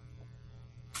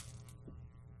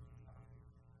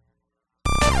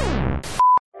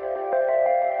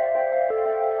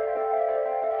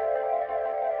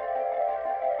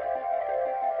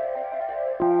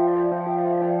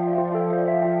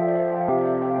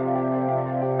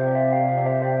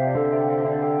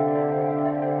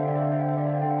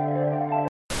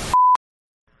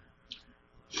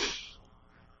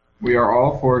 We are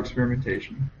all for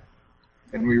experimentation,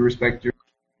 and we respect your...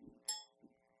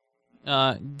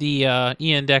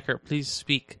 Ian Decker, please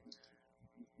speak.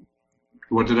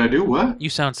 What did I do? What? You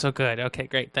sound so good. Okay,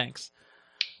 great, thanks.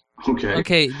 Okay.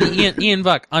 Okay, Ian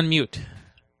Buck, unmute.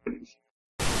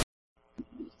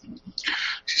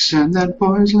 She said that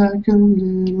boy's like a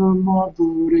little more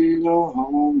booty, don't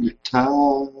hold it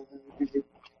tight.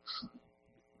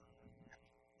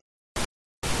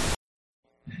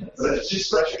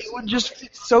 It would just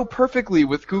fit so perfectly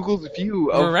with Google's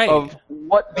view of, Right. of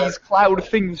what these cloud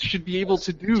things should be able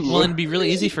to do. Well, it'd be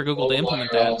really easy for Google to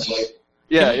implement that.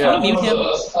 Yeah, Can you mute him?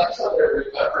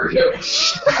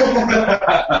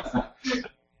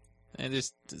 And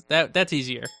just that's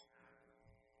easier.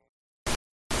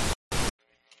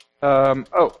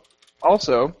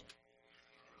 Also,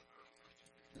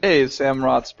 today is Sam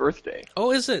Roth's birthday.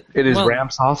 Oh, is it? It is well,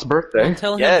 Ramsau's birthday. Well,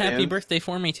 tell him Yeah, it happy is. birthday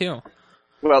for me too.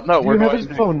 Well, no, Do we're you have going his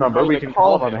to phone number? We can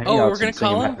call him on the Oh, Hangouts we're gonna and sing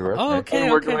call him? happy birthday. Oh, okay.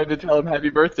 And we're going to tell him happy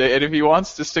birthday, and if he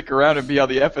wants to stick around and be on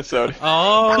the episode,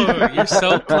 Oh, you're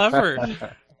so clever.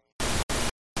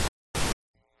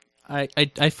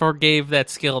 I forgave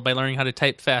that skill by learning how to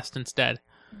type fast instead.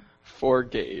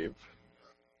 forgave.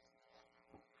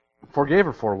 Forgave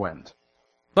or forwent?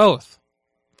 Both.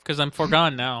 Because I'm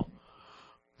forgone now.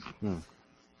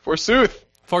 Forsooth.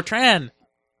 Fortran.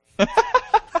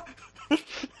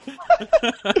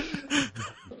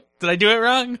 Did I do it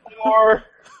wrong? Or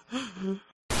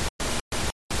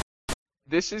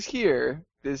this is here.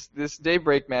 This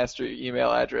Daybreak Master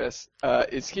email address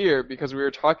is here because we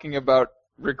were talking about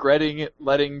regretting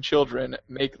letting children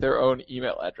make their own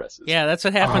email addresses. Yeah, that's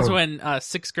what happens when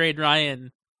 6th grade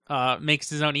Ryan makes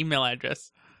his own email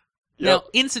address. Yep. Now,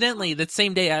 incidentally, that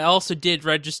same day I also did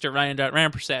register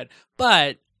Ryan.Rampersad,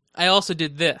 but I also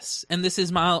did this, and this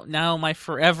is now my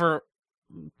forever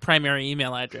primary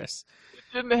email address. It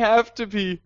didn't have to be.